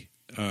away,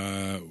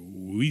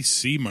 we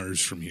see Mars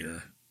from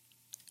here.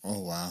 Oh,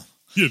 wow.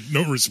 Yeah,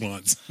 no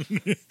response.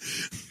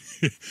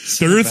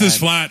 The Earth is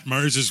flat,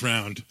 Mars is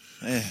round.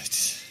 I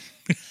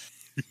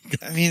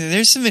mean,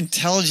 there's some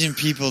intelligent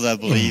people that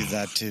believe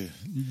that too.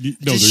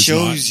 No, just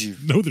shows you.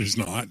 No, there's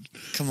not.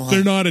 Come on,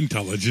 they're not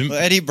intelligent. Well,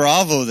 Eddie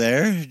Bravo,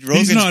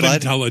 he's not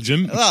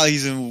intelligent. Well,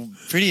 he's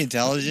pretty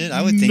intelligent.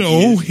 I would think.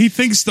 No, he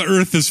thinks the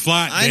Earth is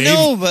flat. I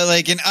know, but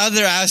like in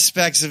other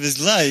aspects of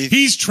his life,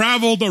 he's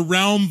traveled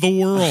around the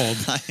world.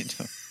 I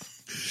know.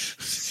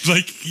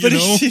 Like,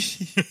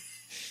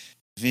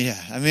 yeah,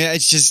 I mean,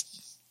 it's just.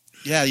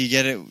 Yeah, you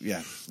get it.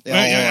 Yeah.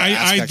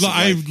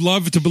 I'd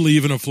love to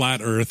believe in a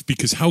flat Earth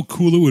because how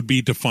cool it would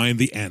be to find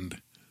the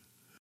end.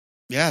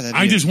 Yeah,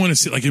 I just want to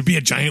see, like, it'd be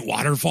a giant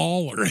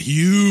waterfall or a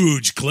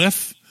huge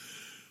cliff.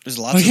 There's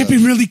lots. Like, it'd be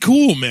really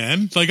cool,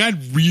 man. Like,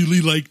 I'd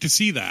really like to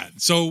see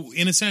that. So,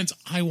 in a sense,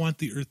 I want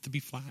the Earth to be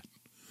flat.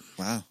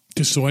 Wow.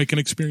 Just so I can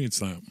experience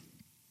that.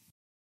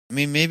 I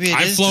mean, maybe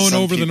I've flown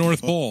over the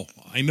North Pole.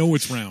 I know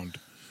it's round.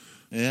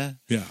 Yeah.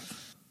 Yeah.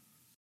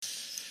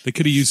 They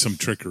could have used some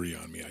trickery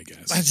on me, I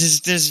guess.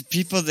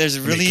 There's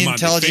really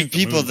intelligent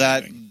people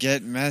that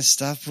get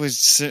messed up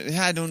with.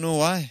 Yeah, I don't know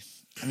why.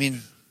 I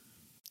mean,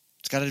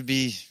 it's got to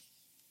be.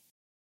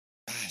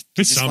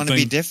 They just want to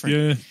be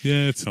different.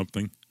 Yeah, it's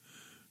something.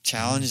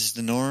 Challenge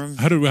the norm.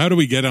 How do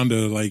we get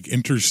onto like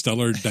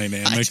interstellar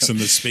dynamics and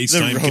the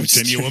space-time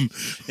continuum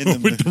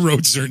with the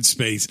roadster in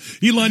space?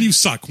 Elon, you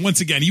suck.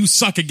 Once again, you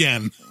suck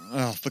again.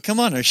 Oh, but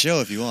come on our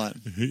show if you want.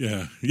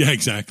 Yeah,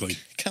 exactly.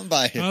 Come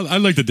by here.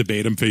 I'd like to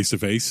debate him face to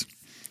face.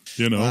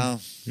 You know? Wow.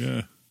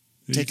 Yeah.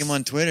 Take him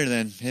on Twitter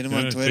then. Hit him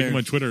on Twitter. Take him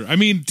on Twitter. I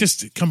mean,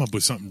 just come up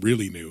with something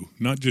really new,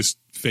 not just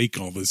fake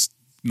all this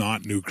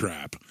not new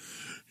crap.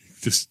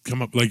 Just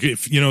come up, like,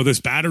 if,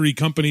 this battery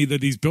company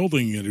that he's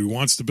building and who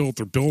wants to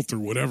build or built or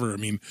whatever. I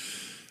mean,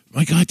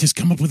 my God, just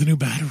come up with a new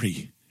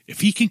battery.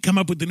 If he can come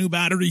up with the new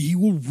battery, he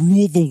will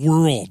rule the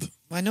world.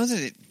 Well, I know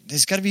that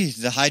there's got to be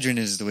the hydrogen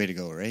is the way to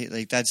go, right?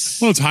 Like that's.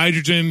 Well, it's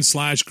hydrogen /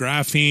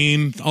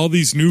 graphene, all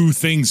these new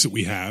things that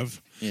we have.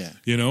 Yeah.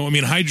 I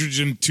mean,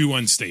 hydrogen too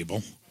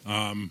unstable.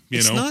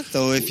 It's not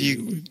though if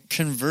you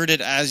convert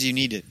it as you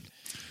need it.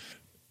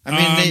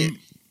 I mean,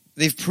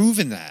 they've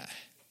proven that.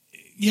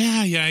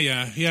 Yeah.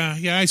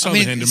 I saw the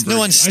Hindenburg. It's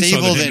no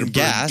unstable than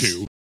gas.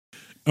 Too.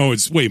 Oh,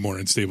 it's way more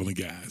unstable than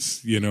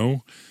gas.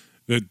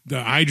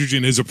 The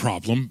hydrogen is a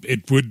problem.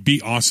 It would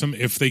be awesome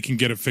if they can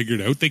get it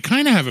figured out. They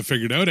kind of have it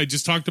figured out. I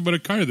just talked about a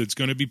car that's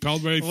going to be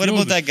powered by. What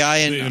about that guy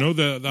in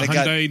the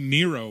Hyundai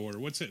Nero or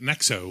what's it?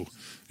 Nexo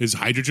is a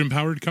hydrogen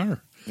powered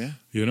car. Yeah.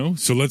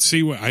 So let's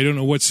see I don't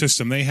know what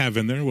system they have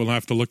in there. We'll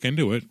have to look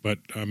into it. But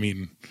I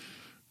mean.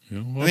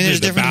 There's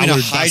a difference between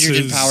a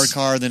hydrogen-powered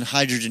car than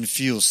hydrogen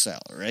fuel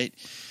cell, right?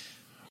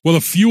 Well,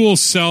 a fuel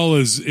cell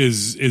is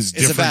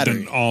different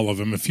than all of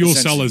them. A fuel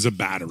cell is a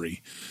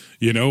battery,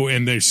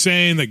 and they're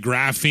saying that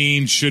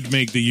graphene should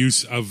make the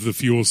use of the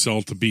fuel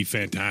cell to be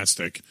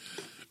fantastic,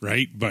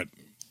 right? But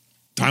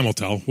time will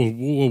tell.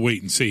 We'll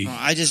wait and see.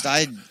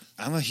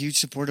 I'm a huge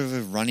supporter of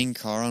a running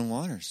car on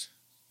waters.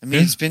 I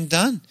mean, it's been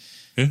done.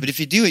 Yeah. But if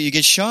you do it, you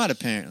get shot,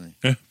 apparently.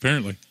 Yeah,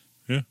 apparently.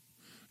 Yeah.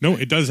 No,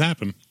 it does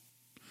happen.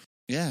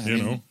 Yeah, I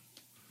mean,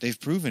 they've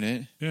proven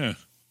it. Yeah.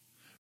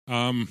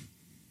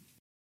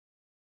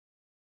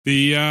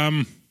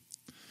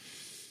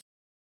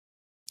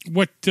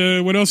 What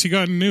else you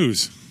got in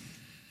news?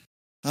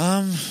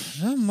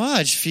 Not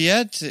much.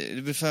 Fiat.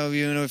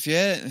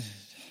 Fiat.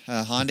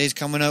 Hyundai's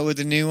coming out with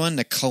a new one.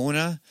 The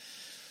Kona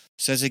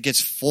says it gets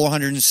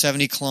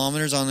 470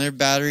 kilometers on their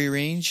battery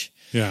range.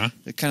 Yeah.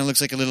 It kind of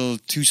looks like a little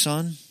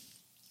Tucson.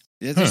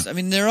 Yeah, I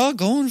mean, they're all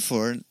going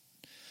for it.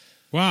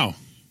 Wow.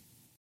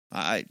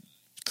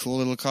 Cool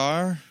little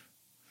car.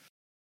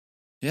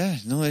 Yeah,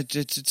 no,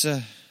 it's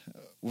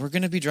we're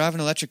going to be driving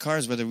electric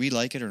cars whether we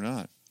like it or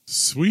not.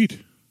 Sweet.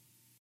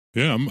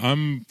 Yeah,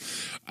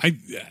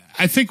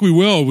 I think we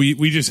will.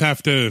 We just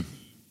have to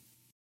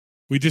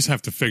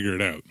figure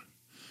it out.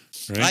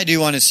 Right? I do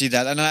want to see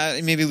that,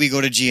 and maybe we go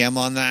to GM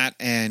on that,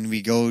 and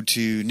we go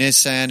to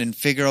Nissan and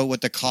figure out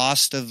what the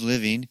cost of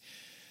living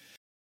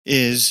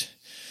is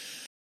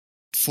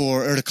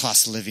or the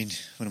cost of living.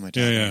 What am I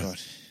talking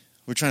about?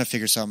 We're trying to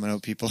figure something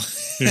out, people.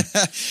 Yeah.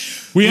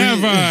 We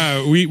have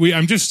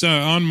I'm just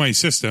on my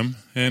system,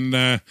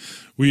 and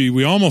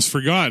we almost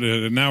forgot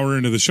an hour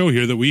into the show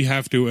here that we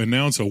have to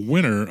announce a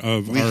winner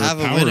of our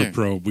Power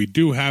Probe. We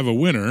do have a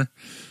winner,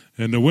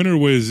 and the winner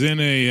was in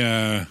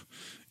a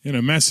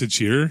message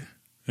here,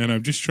 and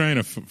I'm just trying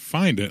to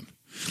find it.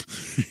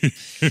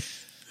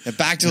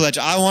 Back to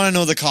electric. I want to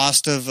know the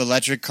cost of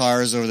electric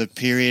cars over the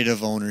period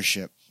of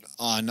ownership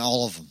on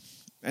all of them.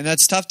 And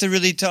that's tough to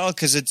really tell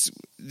because it's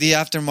the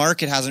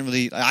aftermarket hasn't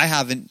really. I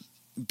haven't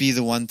be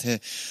the one to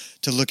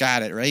look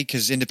at it, right?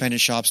 Because independent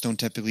shops don't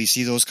typically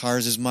see those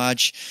cars as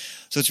much,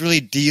 so it's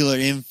really dealer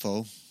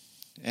info.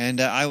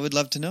 And I would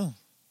love to know.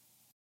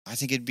 I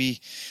think it'd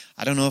be.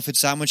 I don't know if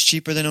it's that much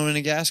cheaper than owning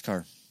a gas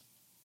car.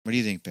 What do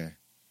you think, Bear?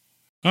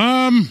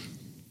 I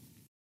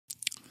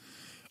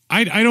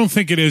don't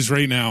think it is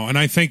right now, and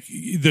I think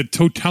the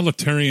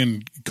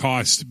totalitarian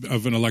cost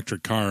of an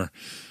electric car.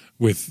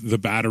 With the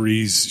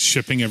batteries,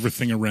 shipping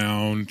everything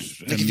around.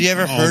 Have you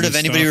ever heard of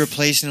anybody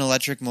replacing an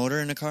electric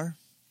motor in a car?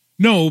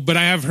 No, but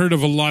I have heard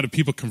of a lot of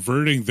people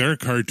converting their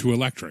car to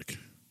electric.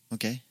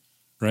 Okay.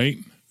 Right?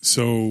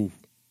 So...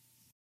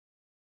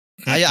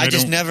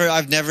 I've never,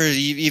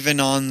 even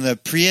on the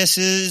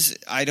Priuses,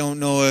 I don't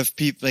know if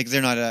people, like,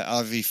 they're not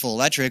obviously full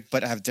electric,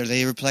 but are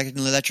they replacing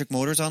electric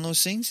motors on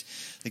those things?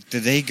 Like,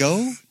 do they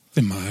go?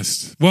 They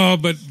must. Well,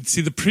 but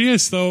see, the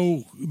Prius,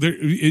 though,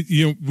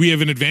 we have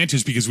an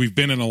advantage because we've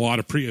been in a lot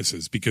of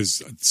Priuses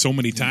because so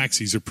many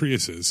taxis are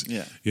Priuses.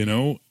 Yeah.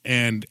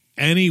 And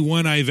any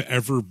one I've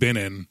ever been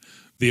in,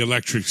 the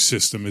electric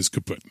system is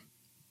kaput.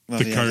 Well,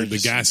 the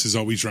gas is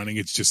always running.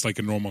 It's just like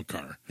a normal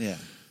car. Yeah.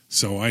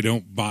 So I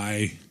don't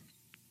buy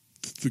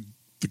the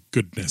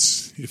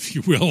goodness, if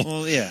you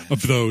will,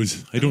 of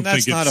those. I don't think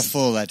it's not a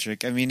full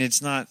electric. I mean,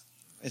 it's not.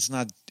 It's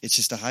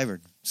just a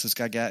hybrid. So it's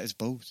got gas. It's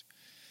both.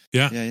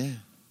 Yeah. So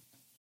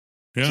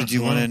do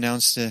you want to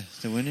announce the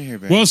winner here,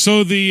 Barry? Well,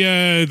 so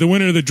the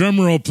winner of the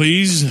drum roll,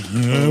 please.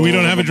 We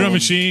don't have a drum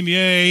machine.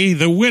 Yay.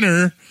 The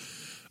winner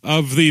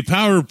of the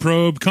Power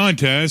Probe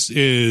contest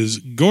is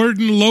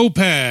Gordon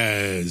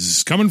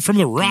Lopez, coming from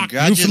the Rock,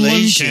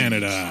 Newfoundland,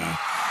 Canada.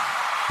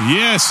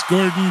 Yes,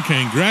 Gordon,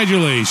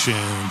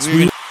 congratulations.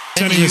 We're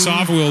sending this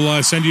off.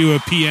 We'll send you a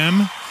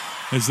PM.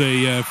 As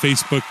they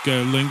Facebook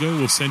lingo,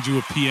 we'll send you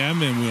a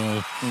PM and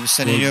we'll be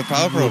sending you a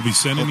Power Probe. We'll be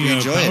sending you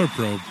a Power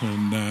Probe,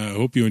 and I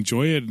hope you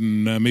enjoy it.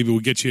 And maybe we'll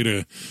get you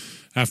to,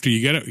 after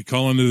you get it, you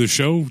call into the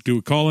show, do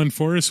a call in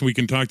for us, and we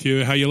can talk to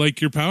you how you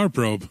like your Power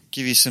Probe.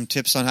 Give you some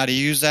tips on how to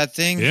use that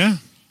thing. Yeah,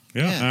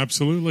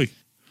 absolutely.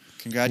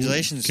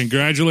 Congratulations.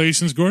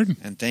 Congratulations, Gordon.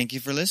 And thank you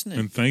for listening.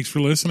 And thanks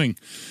for listening.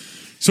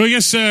 So I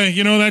guess,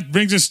 that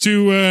brings us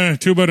to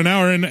about an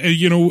hour. And,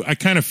 I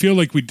kind of feel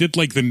like we did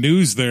like the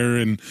news there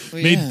and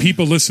made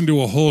people listen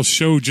to a whole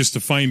show just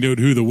to find out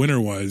who the winner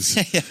was.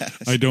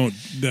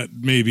 That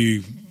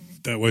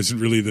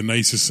wasn't really the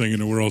nicest thing in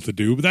the world to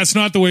do, but that's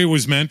not the way it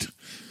was meant.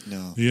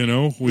 No.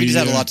 We just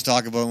had a lot to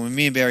talk about. When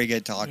me and Barry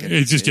get talking.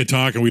 Get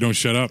talking. We don't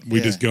shut up.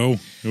 We just go.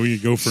 We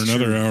can go for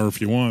another hour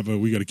if you want, but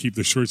we got to keep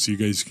this short so you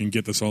guys can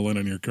get this all in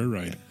on your car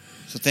ride.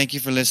 So thank you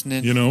for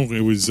listening.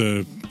 It was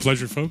a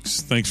pleasure, folks.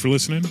 Thanks for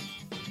listening.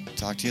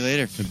 Talk to you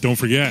later. And don't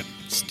forget,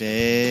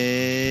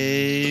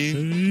 stay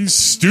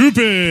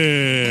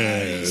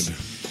stupid. Nice.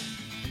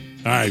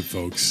 All right,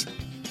 folks.